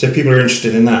 So people are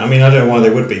interested in that. I mean, I don't know why they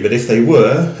would be, but if they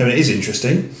were, and it is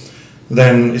interesting,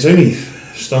 then it's only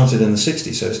started in the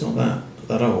 60s, so it's not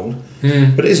that old.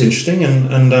 Mm. But it is interesting,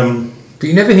 and but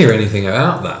you never hear anything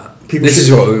about that. This is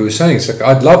what we were saying. So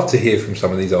I'd love to hear from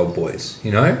some of these old boys,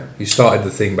 you know, who started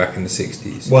the thing back in the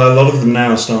 60s. Well, a lot of them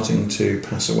now are starting to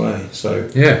pass away. So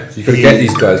you got to get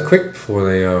these guys quick before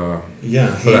they are.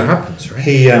 Before that happens, right?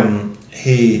 He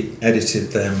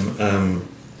edited them.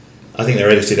 I think they're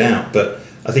edited out, but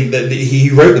I think that he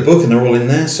wrote the book and they're all in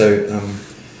there. So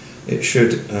it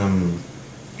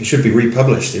should be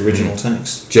republished, the original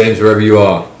text. James, wherever you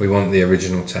are, we want the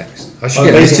original text. I should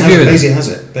get an interview with him.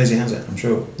 Basie has it, I'm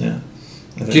sure. Yeah.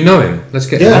 Do you know him? Let's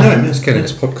get him. I know him. Let's get him.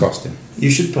 Let's podcast him.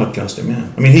 You should podcast him. Yeah.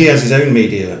 I mean, he has his own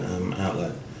media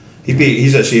outlet. He'd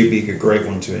be a great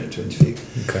one to interview.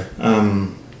 Okay.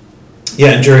 And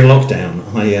during lockdown,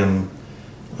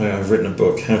 I've written a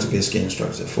book, How to Be a Ski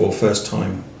Instructor, for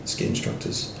first-time ski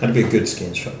instructors. How to be a good ski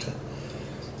instructor.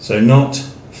 So not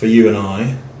for you and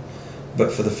I,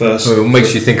 but for the first... Well, it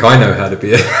makes you think I know how to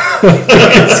be a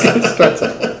ski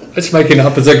instructor. I'm just making it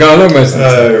up as I go along most of the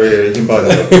time. Oh, really? You can buy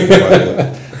that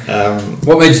book.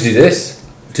 What made you do this?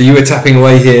 So you were tapping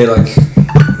away here, like...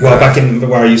 Well, back in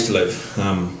where I used to live,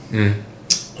 I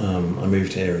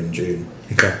moved here in June.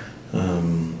 Okay.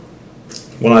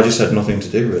 Well, I just had nothing to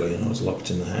do, really, and I was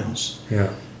locked in the house.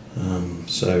 Yeah.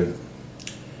 So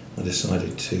I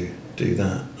decided to do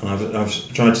that. And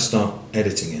I've tried to start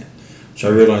editing it, which I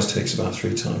realise takes about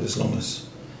 3 times as long as...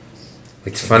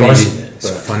 It's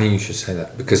funny you should say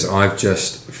that, because I've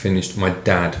just finished... My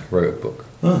dad wrote a book.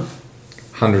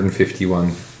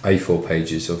 151 A4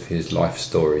 pages of his life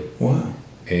story. Wow.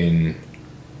 In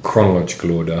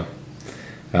chronological order.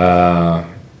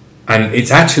 And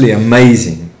it's actually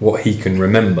amazing what he can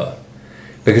remember.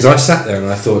 Because I sat there and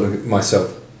I thought to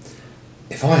myself,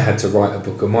 if I had to write a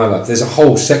book of my life, there's a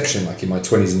whole section like in my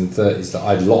 20s and 30s that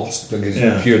I'd lost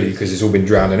purely because it's all been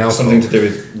drowned in alcohol. Something to do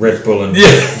with Red Bull and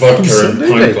vodka and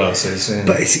pint glasses. Yeah.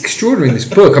 But it's extraordinary in this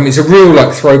book. I mean, it's a real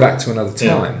like throwback to another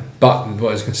time. Yeah. But what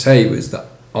I was going to say was that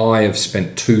I have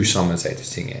spent 2 summers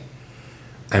editing it,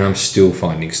 and I'm still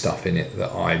finding stuff in it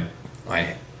that I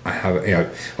have, you know,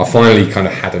 I finally kind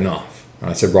of had enough. And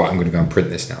I said, right, I'm going to go and print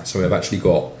this now. So I've actually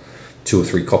got 2 or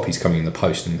 3 copies coming in the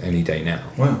post any day now.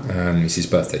 Wow. It's his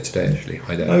birthday today, actually.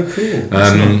 Hi, Dad. Oh, cool.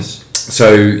 That's nice. So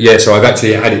I've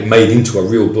actually had it made into a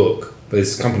real book. But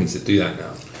there's companies that do that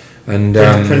now. And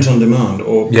print on demand,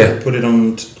 or put it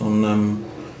on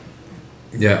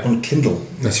Kindle.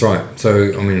 That's right.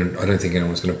 So I mean, I don't think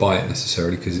anyone's going to buy it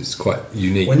necessarily because it's quite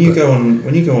unique. When you go on,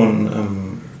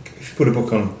 if you put a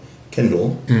book on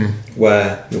Kindle,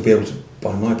 where you'll be able to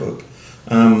buy my book,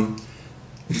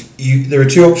 there are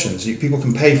 2 options. People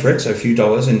can pay for it, so a few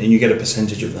dollars, and you get a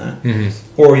percentage of that. Mm-hmm.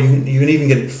 Or you can even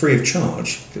get it free of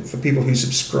charge for people who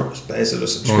subscribe. As a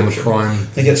subscription, on the Prime.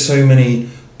 They get so many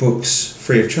books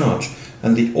free of charge,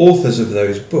 and the authors of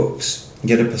those books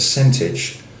get a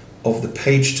percentage of the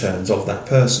page turns of that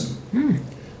person.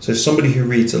 So somebody who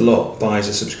reads a lot buys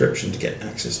a subscription to get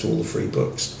access to all the free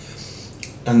books,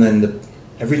 and then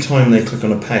every time they click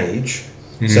on a page,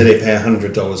 say they pay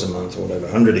 $100 a month or whatever,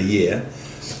 $100 a year,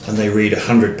 and they read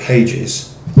 100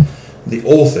 pages, the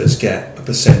authors get a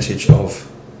percentage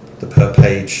of the per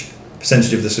page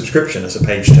percentage of the subscription as a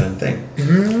page turn thing.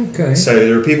 Okay. So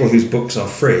there are people whose books are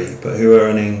free, but who are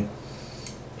earning.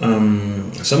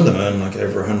 Some of them earn like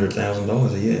over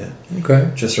 $100,000 a year.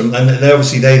 Okay. Just from, and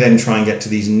they then try and get to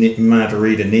these mad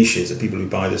reader niches of people who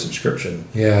buy the subscription.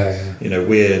 Yeah. You know,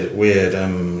 weird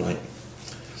like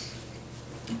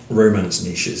romance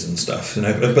niches and stuff. You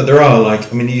know, but there are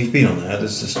like, I mean, you've been on there.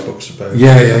 There's just books about.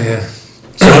 Yeah.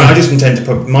 So I just intend to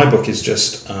put my book is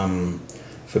just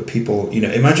for people. You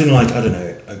know, imagine like, I don't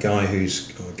know, a guy or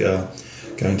a girl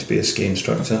going to be a ski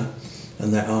instructor.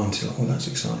 And their aunt is like, oh, that's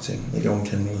exciting. They go on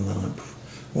Kindle and they're like,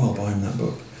 well, I'll buy him that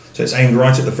book. So it's aimed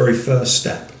right at the very first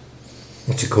step.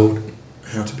 What's it called?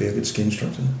 How to be a good ski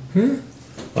instructor.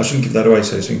 I shouldn't give that away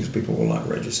so soon because people will like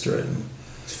register it. And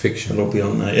it's fiction. it'll be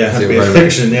on there. Yeah, it has to be a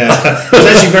fiction, yeah. It's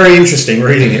actually very interesting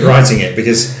writing it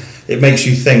because it makes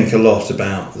you think a lot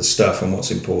about the stuff and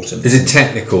what's important. Is it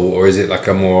technical or is it like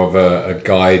a more of a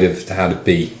guide of how to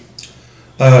be?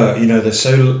 You know, there's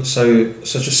such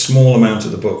a small amount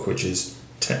of the book which is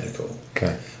technical.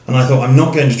 Okay. And I thought I'm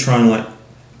not going to try and like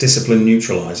discipline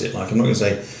neutralise it. Like I'm not going to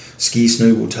say ski,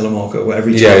 snowboard, telemarket, or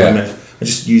every time I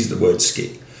just use the word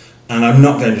ski. And I'm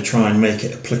not going to try and make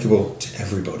it applicable to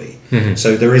everybody. Mm-hmm.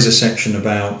 So there is a section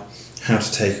about how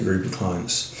to take a group of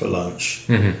clients for lunch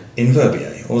in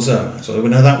Verbier or Zermatt. So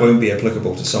now that won't be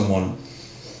applicable to someone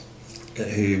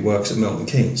who works at Milton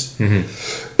Keynes.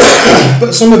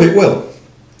 But some of it will.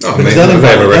 Oh, because they'll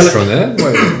have a restaurant there.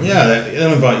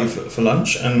 They'll invite you for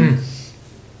lunch, and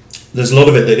there's a lot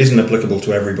of it that isn't applicable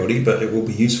to everybody, but it will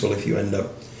be useful if you end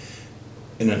up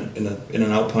in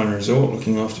an alpine resort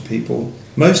looking after people.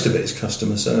 Most of it is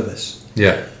customer service.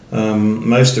 Yeah.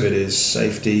 Most of it is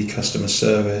safety, customer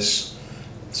service,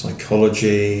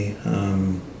 psychology.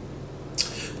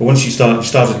 But once you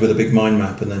started with a big mind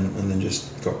map and then just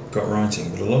got writing.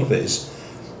 But a lot of it is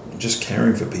just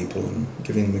caring for people and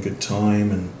giving them a good time.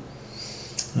 And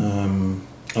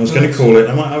I was going to call it.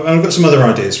 I've got some other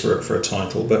ideas for a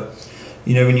title, but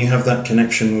you know, when you have that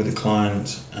connection with the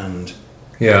client and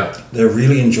they're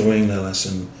really enjoying their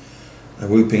lesson, they're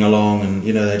whooping along, and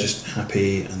you know they're just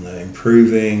happy and they're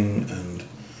improving, and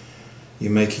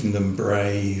you're making them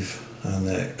brave, and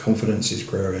their confidence is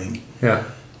growing. Yeah.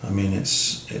 I mean,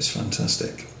 it's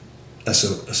fantastic. As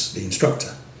the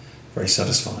instructor, very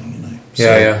satisfying, you know.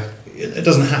 So it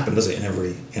doesn't happen, does it,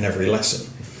 in every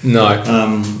lesson? No.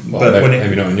 But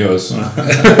maybe not in yours. It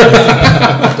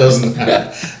doesn't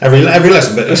happen every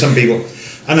lesson, but some people.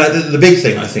 And the big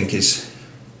thing I think is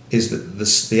that the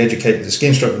ski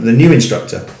instructor, the new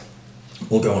instructor,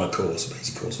 will go on a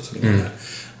basic course or something like that,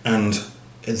 and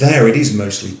there it is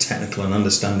mostly technical and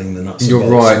understanding the nuts and bolts.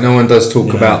 You're right. No one does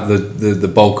talk about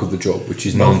the bulk of the job, which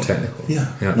is non-technical.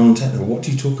 Yeah, non-technical. What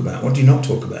do you talk about? What do you not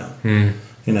talk about? You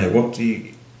know,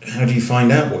 how do you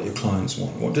find out what your clients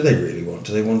want? What do they really want?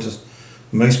 Do they want to?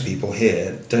 Most people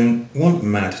here don't want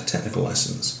mad technical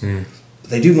lessons. But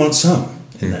they do want some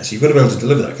in there. So you've got to be able to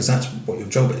deliver that because that's what your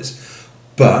job is.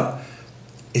 But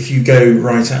if you go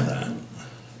right at that,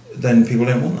 then people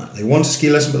don't want that. They want a ski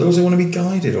lesson, but they also want to be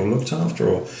guided or looked after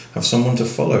or have someone to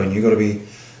follow. And you've got to be.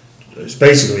 It's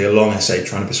basically a long essay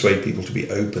trying to persuade people to be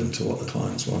open to what the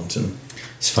clients want. And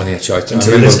it's funny actually.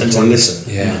 To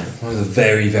listen. Yeah, one of the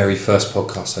very, very first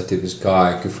podcasts I did was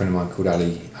a good friend of mine called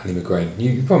Ali McGrain.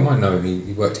 You probably might know him.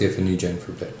 He worked here for New Gen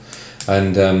for a bit,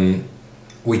 and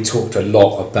we talked a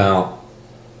lot about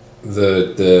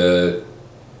the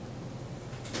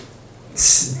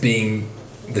being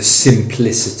the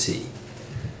simplicity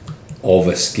of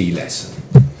a ski lesson.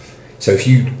 So if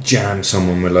you jam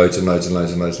someone with loads of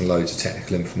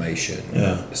technical information,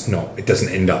 it doesn't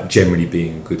end up generally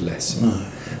being a good lesson.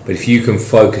 No. But if you can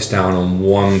focus down on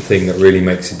one thing that really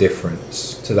makes a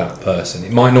difference to that person,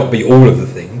 it might not be all of the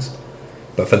things,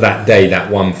 but for that day, that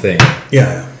one thing.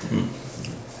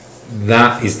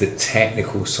 That is the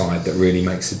technical side that really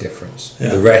makes a difference.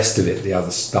 The rest of it, the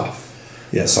other stuff,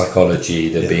 psychology,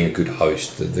 being a good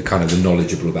host, the kind of the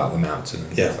knowledgeable about the mountain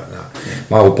and things like that.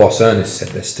 My old boss Ernest said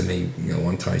this to me,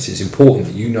 one time. He says, it's important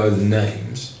that you know the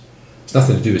names. It's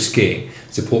nothing to do with skiing.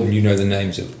 It's important you know the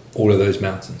names of all of those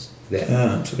mountains there.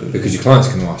 Yeah, absolutely. Because your client's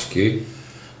going to ask you.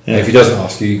 And if he doesn't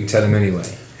ask you, you can tell him anyway.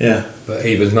 Yeah. But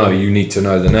even though you need to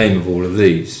know the name of all of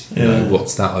these, you know,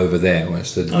 what's that over there?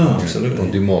 What's the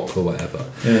absolutely. Dumont or whatever.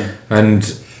 Yeah. And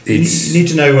you need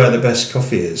to know where the best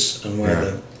coffee is and where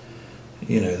they're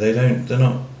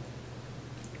not.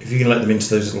 If you can let them into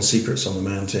those little secrets on the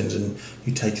mountains, and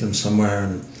you take them somewhere,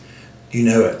 and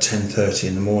at 10:30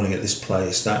 in the morning at this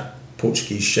place, that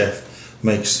Portuguese chef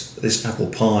makes this apple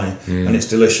pie, and it's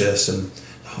delicious, and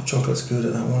the hot chocolate's good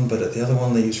at that one, but at the other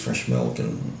one they use fresh milk,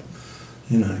 and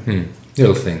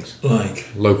Little things. Like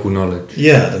local knowledge.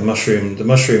 Yeah, the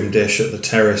mushroom dish at the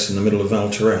terrace in the middle of Val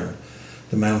Thorens,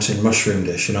 the mountain mushroom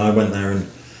dish. And I went there and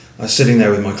I was sitting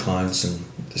there with my clients, and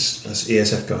this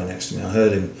ESF guy next to me, I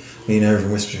heard him lean over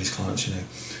and whisper to his clients,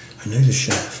 I know the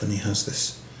chef and he has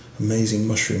this amazing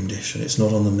mushroom dish and it's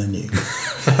not on the menu.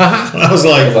 I was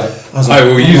like, I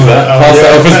will use that.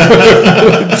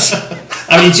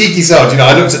 I mean, cheeky sod,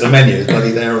 I looked at the menu, it's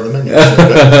bloody there on the menu.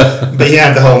 But he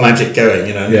had the whole magic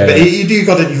going, But you've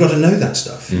got to know that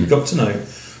stuff. You've got to know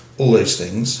all those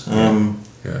things. I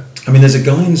mean, there's a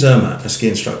guy in Zermatt, a ski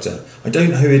instructor. I don't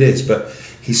know who it is, but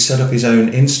he's set up his own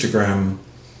Instagram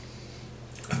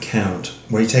account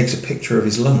where he takes a picture of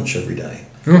his lunch every day.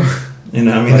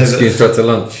 There's ski instructor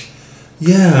lunch.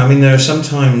 Yeah, I mean, there are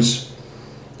sometimes,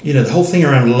 the whole thing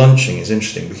around lunching is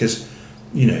interesting because,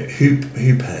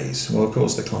 who pays? Well, of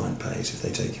course, the client pays if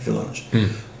they take you for lunch.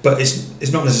 But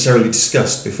it's not necessarily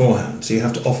discussed beforehand, so you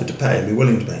have to offer to pay and be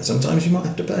willing to pay. And sometimes you might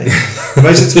have to pay.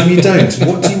 Most of the time you don't.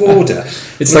 What do you order?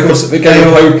 It's like a game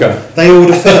of poker. They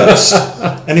order first,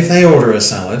 and if they order a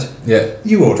salad,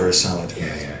 you order a salad.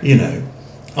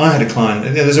 I had a client.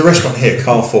 There's a restaurant here,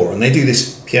 Carrefour, and they do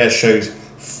this Pierre Chaud's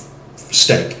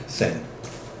steak thing.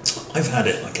 I've had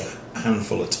it like a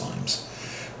handful of times,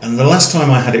 and the last time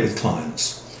I had it with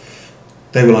clients,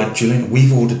 they were like, Julian,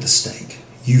 we've ordered the steak.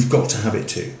 You've got to have it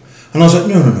too. And I was like,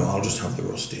 no, I'll just have the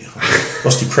rosti.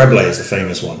 Rosti creblé is the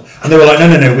famous one. And they were like,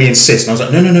 no, we insist. And I was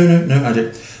like, no, I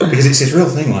do. Because it's this real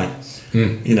thing, like,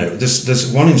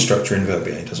 there's one instructor in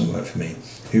Verbier, it doesn't work for me,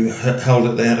 who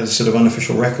they had a sort of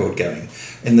unofficial record going.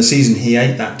 In the season, he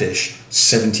ate that dish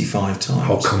 75 times.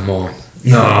 Oh, come on.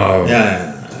 No.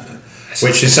 Yeah.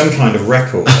 Which is some kind of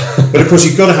record. But of course,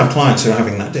 you've got to have clients who are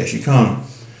having that dish. You can't,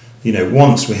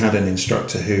 once we had an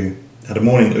instructor who had a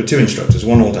morning, there were two instructors,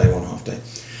 one all day, one half day.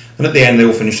 And at the end, they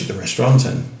all finished at the restaurant,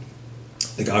 and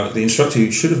the instructor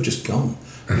who should have just gone,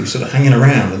 he was sort of hanging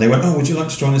around, and they went, would you like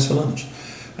to join us for lunch?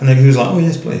 And then he was like, oh,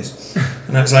 yes, please.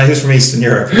 And I was like, he was from Eastern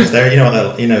Europe.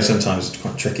 There, sometimes it's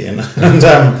quite tricky, and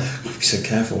be so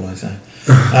careful, I say.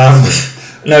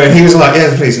 No, and he was like,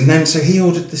 yes, please. And then, so he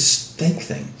ordered this steak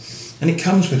thing. And it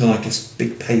comes with like this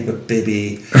big paper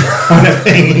bibby kind of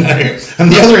thing,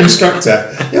 And the other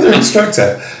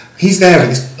instructor, he's there with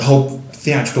this whole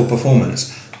theatrical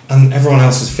performance, and everyone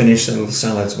else has finished their little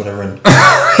salads, whatever. And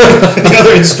the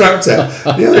other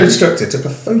instructor took a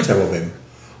photo of him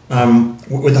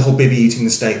with the whole bibby eating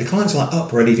the steak. The clients are like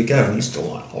up, ready to go, and he's still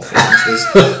like off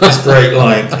into this great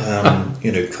like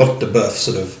cote de boeuf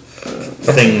sort of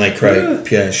thing they create,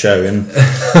 Pierre Chaud, and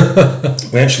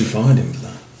we actually fired him for that.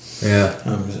 Yeah,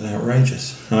 it was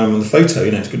outrageous. And the photo,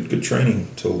 it's a good training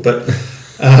tool. But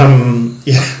the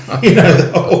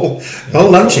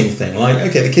whole lunching thing. Like,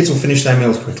 okay, the kids will finish their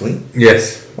meals quickly.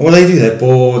 Yes. And what do? They're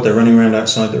bored. They're running around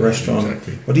outside the restaurant.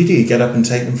 Exactly. What do? You get up and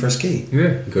take them for a ski.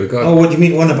 Yeah, you got to go. Oh, what do you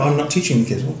mean? Well, I'm not teaching the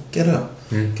kids. Well, get up,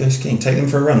 go skiing, take them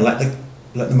for a run. Let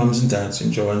the mums and dads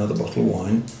enjoy another bottle of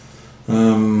wine.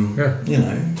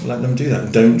 Let them do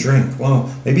that. Don't drink. Well,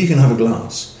 maybe you can have a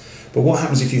glass. But what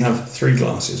happens if you have 3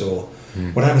 glasses? Or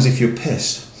what happens if you're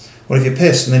pissed? What if you're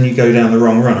pissed and then you go down the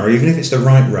wrong run? Or even if it's the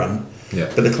right run,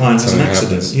 but the client has an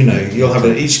accident, you'll have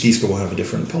each ski school will have a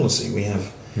different policy. We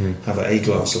have a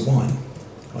glass of wine.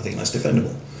 I think that's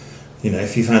defendable.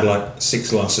 If you've had like 6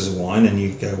 glasses of wine and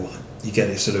you go, you get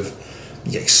this sort of,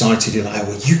 you get excited, you're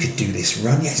like, you could do this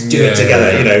run, yes, do it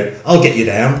together, I'll get you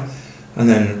down. And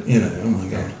then, oh my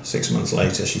God, 6 months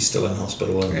later, she's still in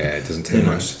hospital. And, it doesn't take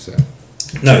much. So.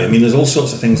 No, I mean, there's all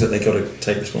sorts of things that they've got to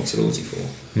take responsibility for.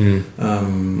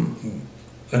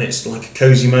 And it's like a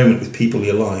cosy moment with people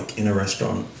you like in a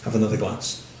restaurant. Have another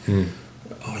glass. Oh,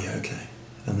 yeah, okay.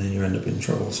 And then you end up in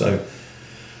trouble. So,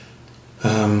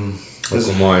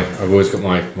 I've always got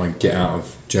my get out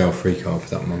of jail free card for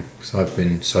that one, because I've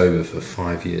been sober for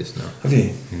 5 years now. Have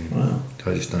you? Wow.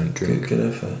 I just don't drink.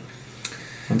 Good effort.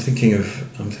 I'm thinking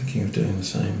of doing the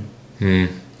same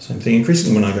thing.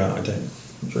 Increasingly, when I go out, I don't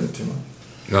drink too much.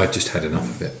 I just had enough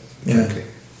of it. Yeah. Frankly.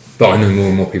 But I know more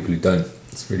and more people who don't.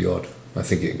 It's really odd. I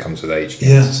think it comes with age.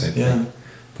 Yeah. It's the same thing.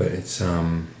 But it's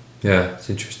it's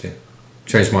interesting.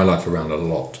 Changed my life around a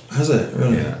lot. Has it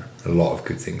really? Yeah. A lot of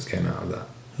good things came out of that.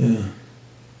 Yeah.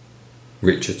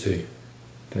 Richer too.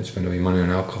 Don't spend all your money on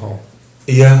alcohol.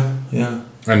 Yeah.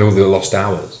 And all the lost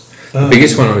hours. The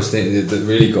biggest one I was thinking that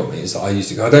really got me is that I used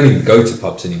to go. I don't even go to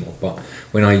pubs anymore. But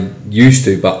when I used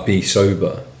to, but be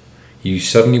sober, you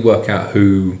suddenly work out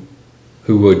who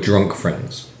were drunk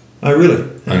friends. Oh, really?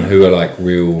 Yeah. And who are like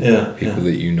real people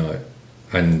that you know.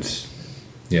 And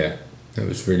it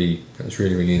was really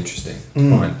interesting to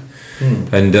find.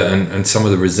 And some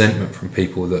of the resentment from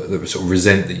people that sort of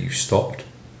resent that you stopped.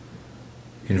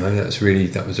 You know,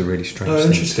 that was a really strange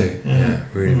thing interesting. too. Yeah,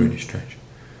 really strange.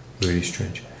 Really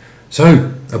strange.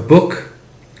 So, a book.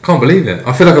 Can't believe it.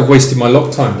 I feel like I've wasted my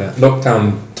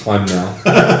lockdown time now.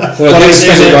 Well,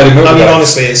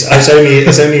 honestly, it's only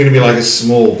going to be like a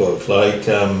small book. Like,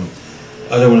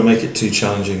 I don't want to make it too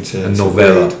challenging to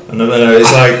novella. Read. A novella.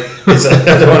 It's like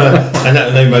I don't want to. I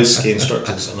know most ski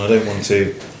instructors, and I don't want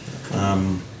to.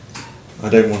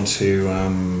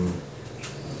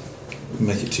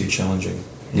 Make it too challenging.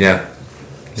 Yeah.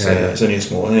 So it's only a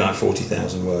small, only like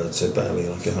 40,000 words, so barely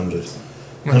like 100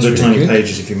 really tiny good.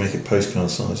 pages if you make it postcard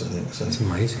size, I think. So that's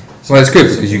amazing. Well, it's good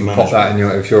because you can pop that in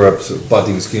if you're a sort of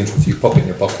budding ski instructor, you pop it in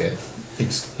your pocket.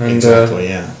 Exactly,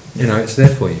 yeah. You know, it's there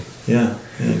for you. Yeah,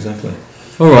 exactly.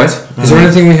 All right. Is there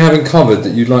anything we haven't covered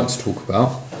that you'd like to talk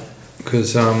about?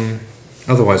 Because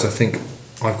otherwise, I think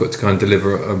I've got to go and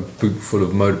deliver a boot full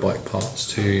of motorbike parts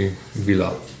to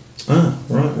Villa. Ah,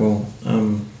 right. Well,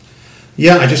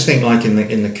 yeah. I just think like in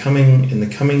the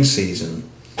coming season,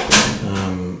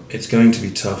 it's going to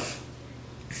be tough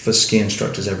for ski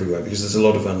instructors everywhere because there's a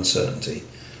lot of uncertainty.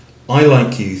 I,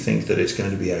 like you, think that it's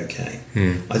going to be okay.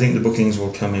 I think the bookings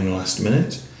will come in last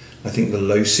minute. I think the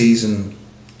low season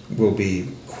will be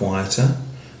quieter.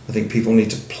 I think people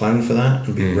need to plan for that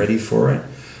and be ready for it.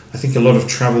 I think a lot of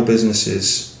travel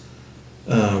businesses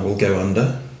will go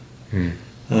under.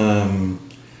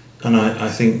 And I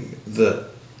think that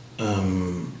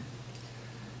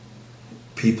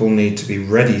people need to be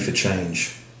ready for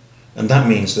change. And that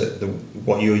means that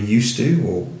what you're used to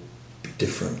will be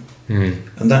different.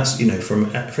 And that's,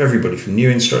 for everybody, from new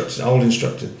instructors, old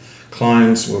instructors,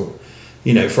 clients will,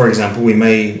 for example,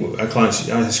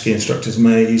 our ski instructors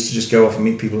used to just go off and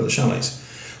meet people at the chalets.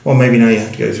 Well, maybe now you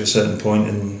have to go to a certain point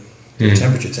and do a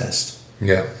temperature test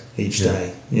each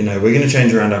day. We're going to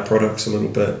change around our products a little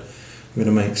bit. We're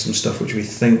going to make some stuff which we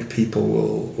think people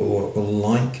will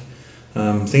like.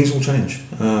 Things will change.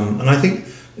 And I think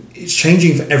it's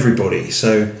changing for everybody.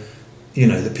 So,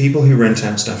 the people who rent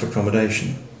out staff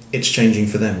accommodation, it's changing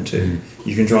for them too.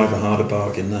 You can drive a harder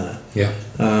bargain there. Yeah.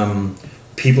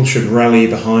 People should rally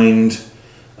behind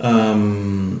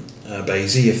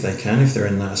BASI if they can, if they're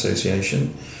in that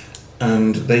association.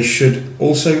 And they should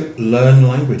also learn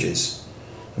languages.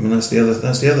 I mean, that's the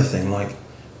other thing. Like,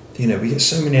 we get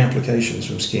so many applications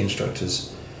from ski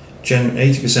instructors.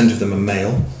 80% of them are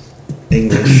male,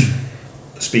 English,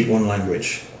 speak one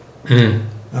language.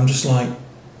 I'm just like,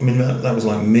 that was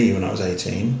like me when I was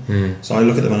 18. So I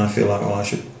look at them and I feel like, I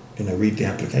should, read the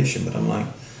application. But I'm like,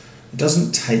 it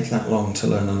doesn't take that long to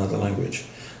learn another language.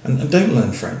 And don't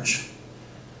learn French,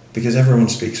 because everyone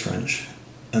speaks French.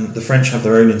 And the French have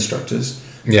their own instructors,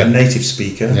 a native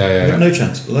speaker. You've got no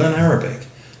chance. Learn Arabic,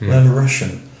 learn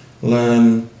Russian,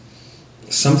 learn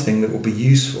something that will be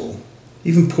useful,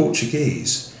 even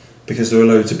Portuguese, because there are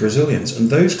loads of Brazilians. And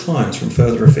those clients from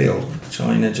further afield,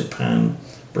 China, Japan,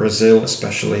 Brazil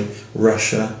especially,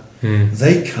 Russia,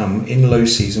 they come in low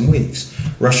season weeks.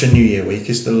 Russia New Year week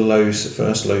is the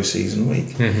first low season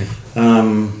week.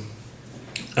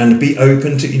 And be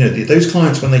open to, those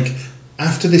clients when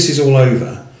after this is all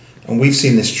over, and we've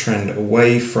seen this trend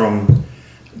away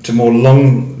to more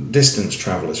long distance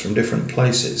travellers from different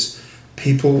places,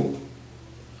 people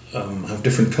have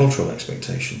different cultural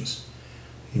expectations.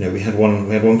 We had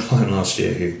one client last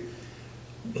year who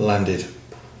landed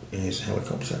in his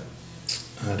helicopter,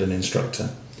 had an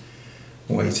instructor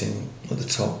waiting at the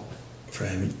top for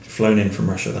him. He'd flown in from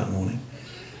Russia that morning,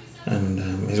 and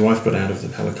his wife got out of the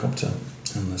helicopter,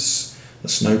 and put a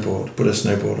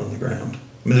snowboard on the ground.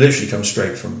 I mean, they literally come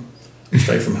straight from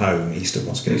home, east of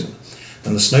Moscow,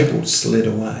 and the snowboard slid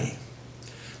away.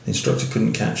 The instructor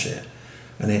couldn't catch it,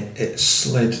 and it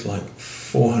slid like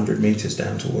 400 metres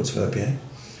down towards Verbier.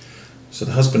 So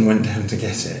the husband went down to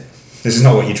get it. This is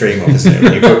not what you dream of, is it?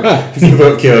 When you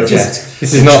book your jet.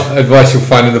 This is not advice you'll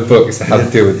find in the book. It's how to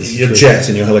deal with this. Your jet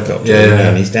and your helicopter.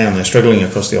 And he's down there struggling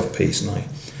across the off-piste, and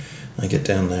I get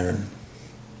down there and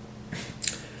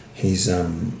he's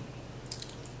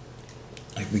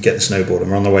we get the snowboard and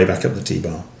we're on the way back up the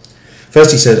T-bar.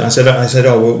 First I said,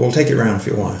 we'll take it round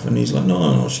for your wife, and he's like,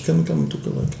 no, she come and take a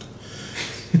look.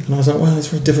 And I was like, well, it's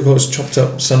very difficult. It's chopped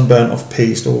up, sunburnt,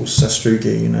 off-piste, all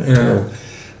sastrugi,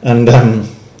 And I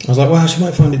was like, well, she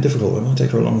might find it difficult. It might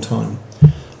take her a long time.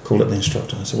 I called up the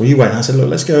instructor. I said, well, you wait. And I said, look,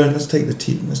 let's go and let's take the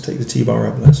T-bar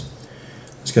up. Let's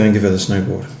go and give her the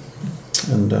snowboard.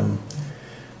 And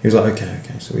he was like, okay.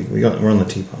 So we're on the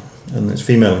T-bar, and it's a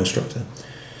female instructor.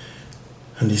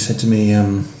 And he said to me,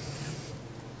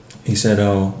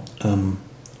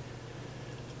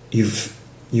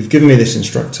 you've given me this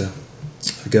instructor,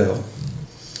 a girl,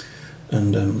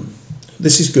 and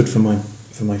this is good for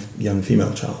for my young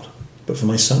female child. But for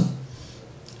my son,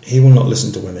 he will not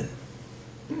listen to women.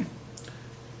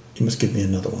 You must give me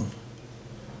another one.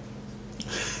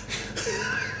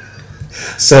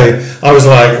 So I was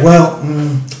like, well,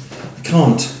 I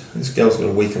can't. This girl's got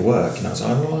a week of work. And I was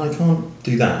like, well, I can't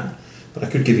do that. But I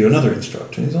could give you another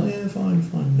instructor. And he's like, yeah,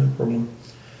 fine, no problem.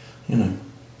 You know.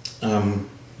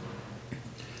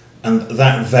 And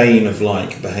that vein of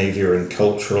like behaviour and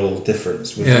cultural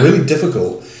difference was really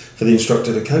difficult for the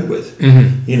instructor to cope with.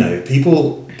 Mm-hmm. You know,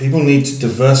 people need to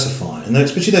diversify, and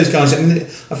especially those guys. I mean,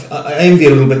 I envy a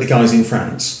little bit the guys in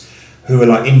France who are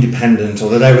like independent, or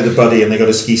they're there with a buddy and they go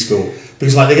to ski school,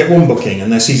 because like they get one booking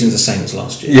and their season's the same as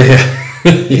last year. Yeah.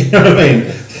 You know what I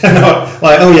mean? They're not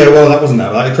like, oh yeah, well that wasn't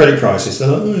that, like a credit crisis. They're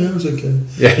like, oh yeah, it was okay.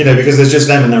 Yeah. You know, because there's just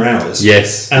them and their hours.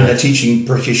 Yes. And they're teaching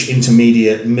British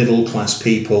intermediate, middle class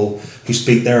people who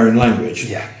speak their own language.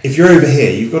 Yeah. If you're over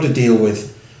here, you've got to deal with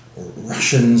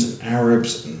Russians and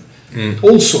Arabs and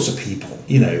all sorts of people.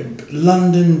 You know,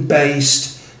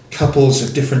 London-based couples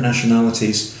of different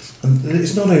nationalities. And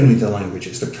it's not only the language,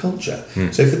 it's the culture.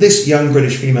 So for this young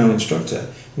British female instructor,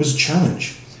 it was a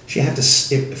challenge. She had to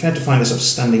find herself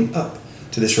standing up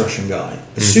to this Russian guy.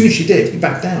 As soon as she did, he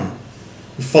backed down,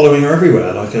 following her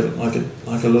everywhere like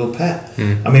a little pet.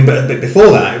 I mean, but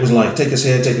before that, it was like, take us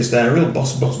here, take us there, a real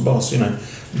boss. You know,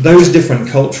 those different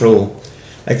cultural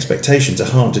expectations are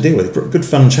hard to deal with. Good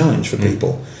fun challenge for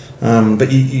people.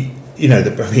 But you know,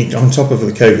 I mean, on top of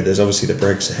the COVID, there's obviously the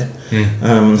Brexit.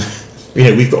 You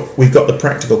know, we've got the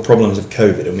practical problems of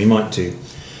COVID, and we might do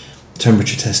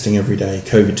temperature testing every day,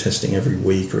 COVID testing every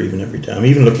week, or even every day. I'm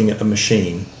even looking at a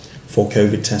machine for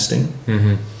COVID testing.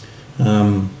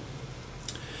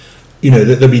 You know,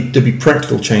 there'll be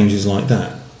practical changes like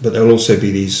that, but there'll also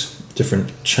be these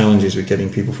different challenges with getting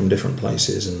people from different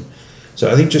places, and so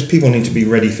I think just people need to be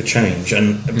ready for change.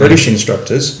 And British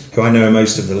instructors, who I know are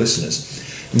most of the listeners,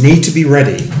 need to be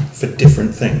ready for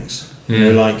different things. You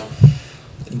know, like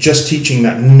just teaching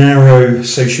that narrow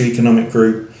socioeconomic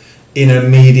group in a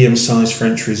medium-sized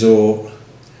French resort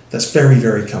that's very,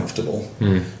 very comfortable.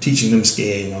 Teaching them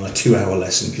skiing on a 2-hour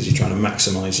lesson because you're trying to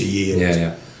maximise your yield.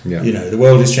 Yeah. You know, the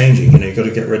world is changing. You know, you've got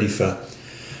to get ready to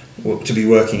be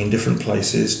working in different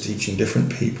places, teaching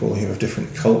different people who have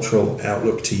different cultural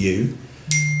outlook to you.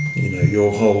 You know,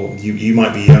 you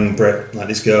might be young Brett, like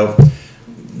this girl,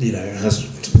 you know,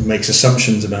 makes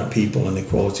assumptions about people and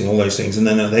equality and all those things, and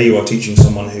then there you are teaching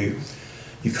someone who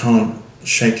you can't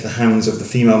shake the hands of the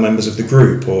female members of the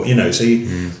group, or you know, so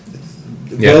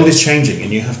the world is changing,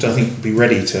 and you have to, I think, be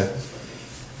ready to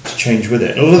change with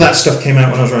it. And all of that stuff came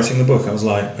out when I was writing the book. I was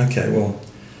like, okay, well,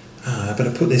 I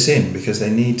better put this in because they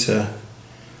need to.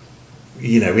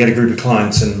 You know, we had a group of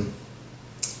clients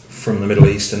from the Middle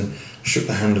East and shook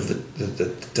the hand of the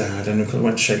dad, and I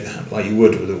went to shake the hand like you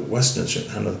would with a Western, shook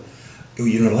the hand of. Oh,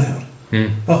 you're not allowed.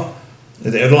 Oh,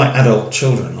 they're like adult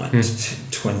children, like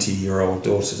 20-year-old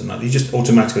daughters, and that. You just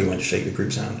automatically went to shake the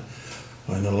group's hand.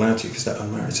 Oh, you're not allowed to because they're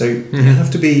unmarried. So you have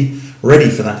to be ready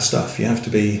for that stuff. You have to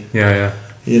be,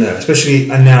 you know, especially,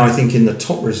 and now I think in the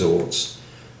top resorts,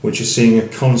 which is seeing a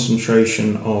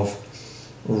concentration of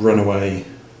runaway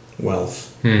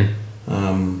wealth,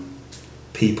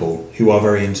 people who are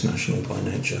very international by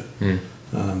nature,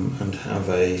 and have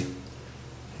a.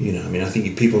 You know, I mean, I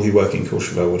think people who work in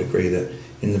Courchevel would agree that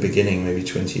in the beginning, maybe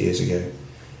 20 years ago,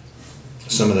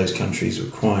 some of those countries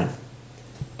were quite,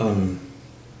 uncouth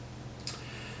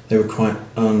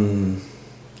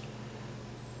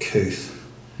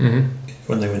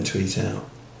when they went to eat out.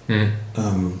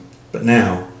 But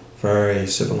now, very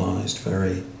civilised,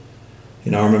 very,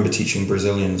 you know, I remember teaching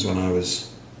Brazilians when I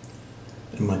was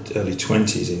in my early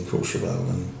 20s in Courchevel,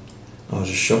 and I was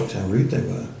just shocked how rude they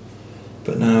were.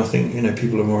 But now I think, you know,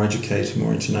 people are more educated,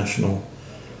 more international,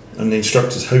 and the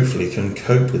instructors hopefully can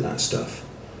cope with that stuff.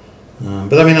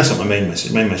 But I mean, that's not my main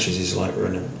message. My main message is like we're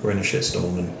in a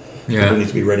shitstorm, and people need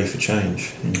to be ready for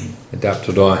change. You know. Adapt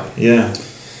or die. Yeah.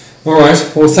 All right.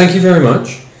 Well, thank you very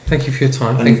much. Thank you for your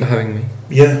time. Thank you for having me.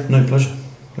 Yeah. No, pleasure.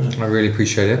 I really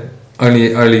appreciate it.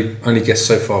 Only guest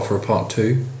so far for a part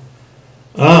 2.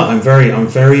 I'm very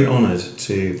honoured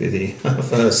to be the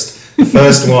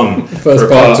first one for a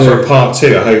part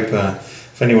 2. I hope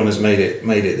if anyone has made it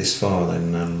this far,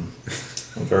 then I'm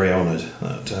very honoured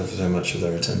to have so much of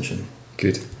their attention.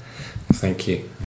 Good. Thank you.